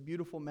this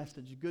beautiful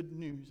message, good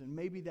news. And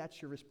maybe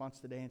that's your response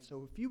today. And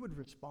so if you would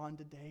respond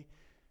today,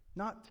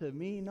 not to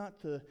me,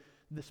 not to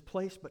this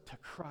place, but to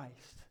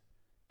Christ,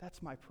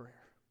 that's my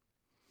prayer.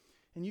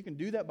 And you can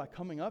do that by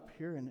coming up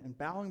here and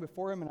bowing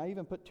before Him. And I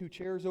even put 2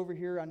 chairs over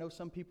here. I know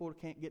some people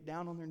can't get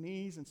down on their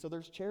knees, and so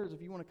there's chairs.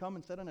 If you want to come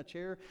and sit on a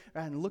chair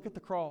and look at the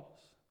cross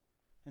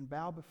and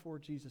bow before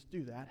Jesus,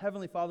 do that.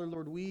 Heavenly Father,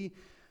 Lord, we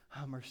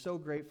are so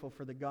grateful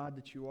for the God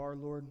that you are,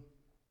 Lord.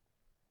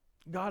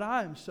 God,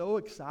 I am so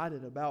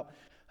excited about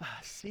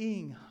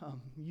seeing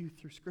you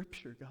through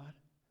Scripture, God.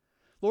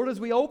 Lord, as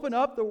we open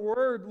up the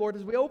Word, Lord,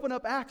 as we open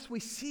up Acts, we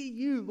see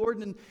you, Lord.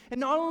 And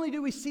not only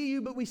do we see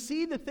you, but we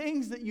see the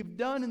things that you've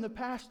done in the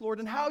past, Lord,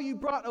 and how you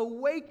brought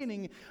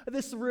awakening,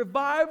 this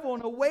revival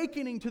and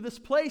awakening to this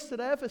place at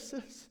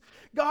Ephesus.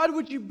 God,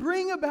 would you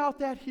bring about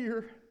that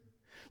here?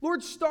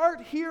 Lord,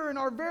 start here in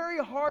our very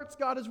hearts,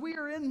 God, as we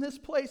are in this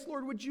place.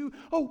 Lord, would you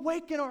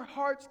awaken our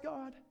hearts,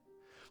 God?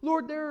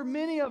 Lord, there are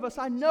many of us,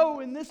 I know,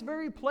 in this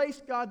very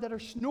place, God, that are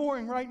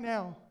snoring right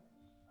now.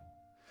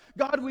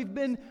 God, we've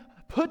been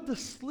put to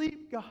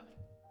sleep, God.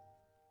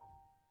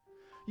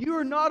 You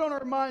are not on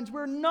our minds.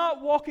 We're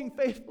not walking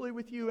faithfully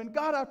with you. And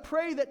God, I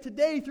pray that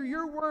today, through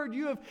your word,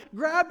 you have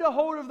grabbed a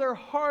hold of their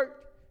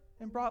heart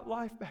and brought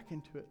life back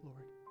into it,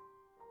 Lord.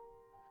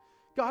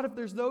 God, if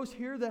there's those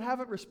here that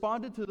haven't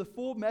responded to the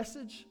full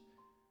message,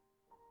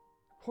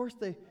 of course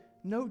they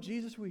know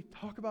Jesus. We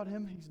talk about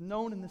Him. He's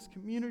known in this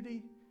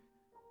community.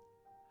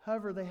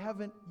 However, they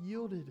haven't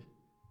yielded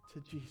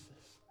to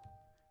Jesus,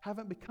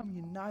 haven't become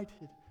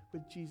united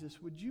with Jesus.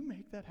 Would you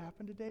make that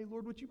happen today,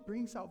 Lord? Would you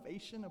bring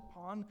salvation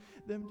upon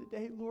them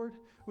today, Lord?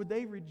 Would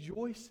they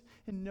rejoice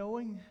in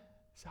knowing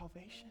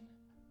salvation?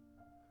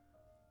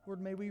 Lord,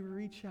 may we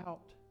reach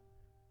out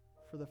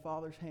for the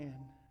Father's hand,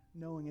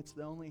 knowing it's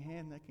the only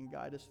hand that can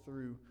guide us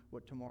through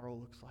what tomorrow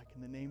looks like.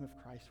 In the name of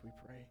Christ we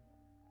pray.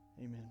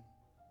 Amen.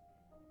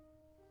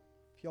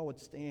 If y'all would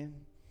stand.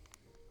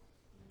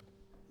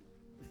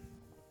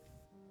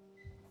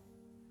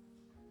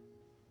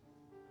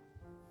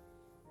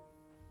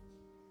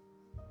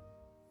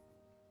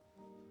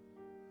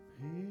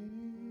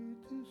 Here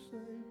to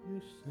save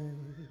you say,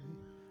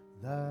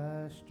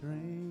 thy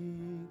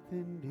strength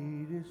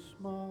indeed is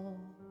small.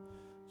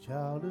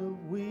 Child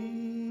of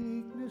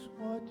weakness,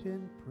 watch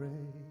and pray.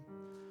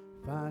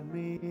 Find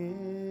me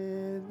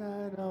in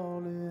thine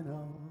all in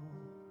all.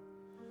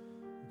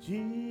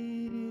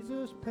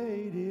 Jesus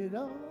paid it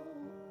all.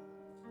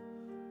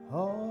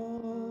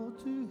 All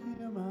to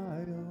him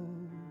I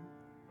owe.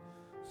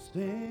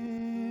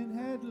 Sin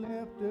had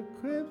left a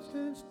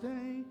crimson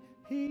stain.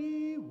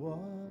 He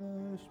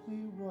washed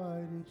me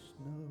white as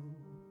snow.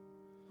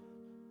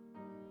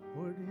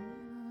 For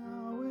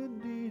now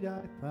indeed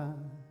I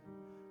find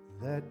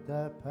that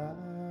thy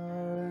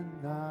power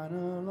and thine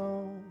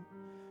alone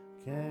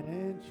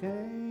can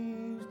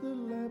change the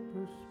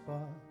leper's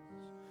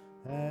spots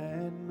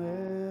and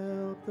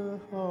melt the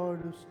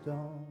heart of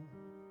stone.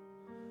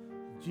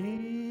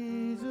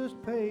 Jesus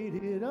paid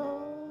it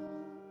all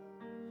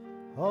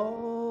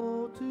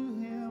to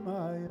him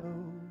I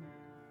owe.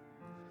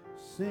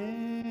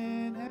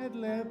 Sin had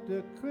left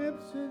a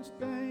crimson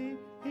stain.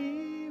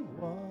 He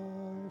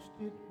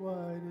washed it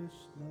white as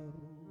snow.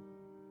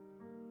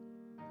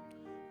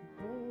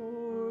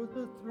 Before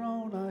the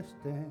throne I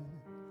stand,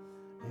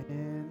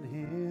 in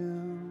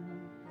him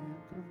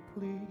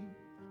incomplete.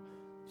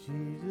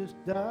 Jesus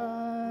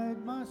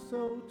died my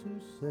soul to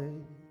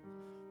save.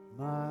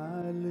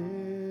 My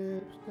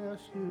lips thou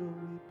shalt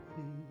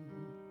repeat.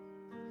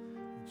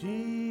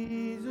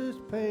 Jesus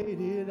paid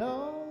it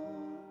all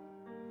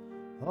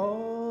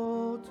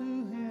to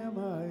him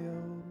I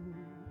owe.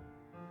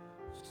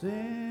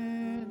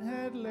 Sin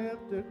had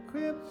left a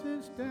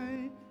crimson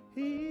stain.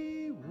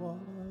 He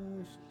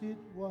washed it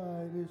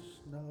white as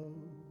snow.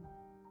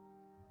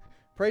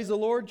 Praise the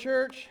Lord,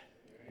 church.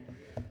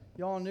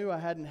 Y'all knew I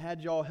hadn't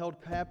had y'all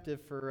held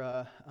captive for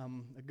a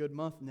good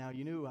month now.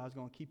 You knew I was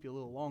going to keep you a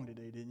little long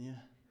today, didn't you?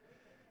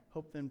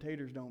 Hope them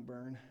taters don't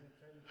burn.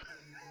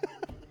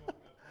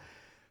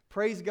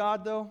 Praise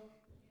God, though.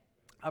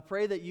 I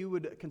pray that you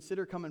would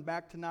consider coming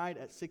back tonight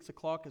at 6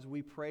 o'clock as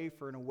we pray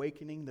for an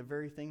awakening, the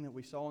very thing that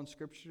we saw in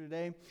Scripture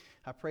today.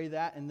 I pray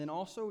that. And then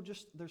also,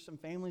 just there's some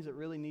families that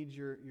really need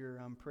your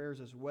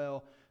prayers as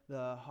well.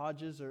 The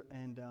Hodges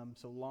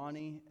so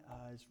Lonnie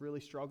is really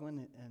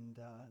struggling, and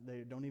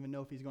they don't even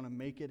know if he's going to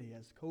make it. He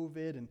has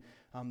COVID,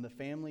 and the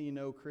family,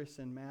 Chris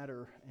and Matt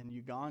are in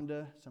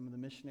Uganda, some of the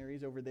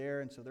missionaries over there,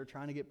 and so they're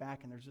trying to get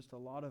back, and there's just a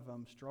lot of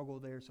struggle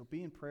there. So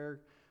be in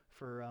prayer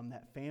for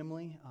that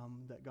family,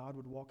 that God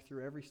would walk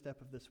through every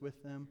step of this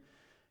with them.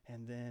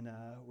 And then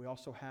we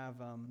also have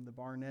the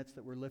Barnetts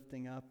that we're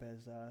lifting up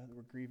as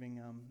we're grieving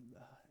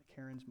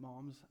Karen's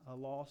mom's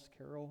loss,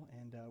 Carol,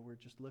 and we're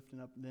just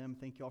lifting up them.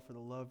 Thank you all for the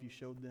love you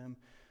showed them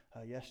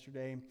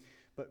yesterday.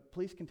 But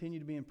please continue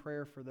to be in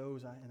prayer for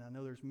those, and I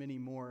know there's many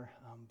more,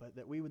 but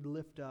that we would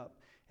lift up,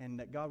 and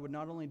that God would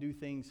not only do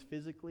things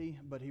physically,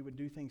 but He would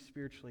do things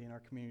spiritually in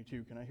our community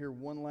too. Can I hear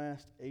one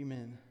last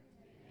amen?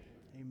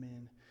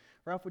 Amen.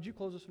 Ralph, would you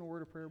close us in a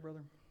word of prayer,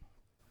 brother?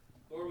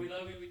 Lord, we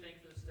love you. We thank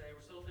you for this day.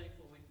 We're so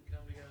thankful we can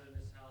come together in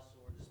this house,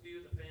 Lord. Just be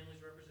with the families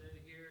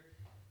represented here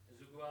as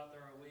we go out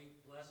there our week.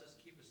 Bless us,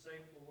 keep us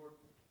safe, Lord.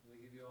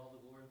 We give you all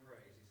the glory and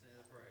praise.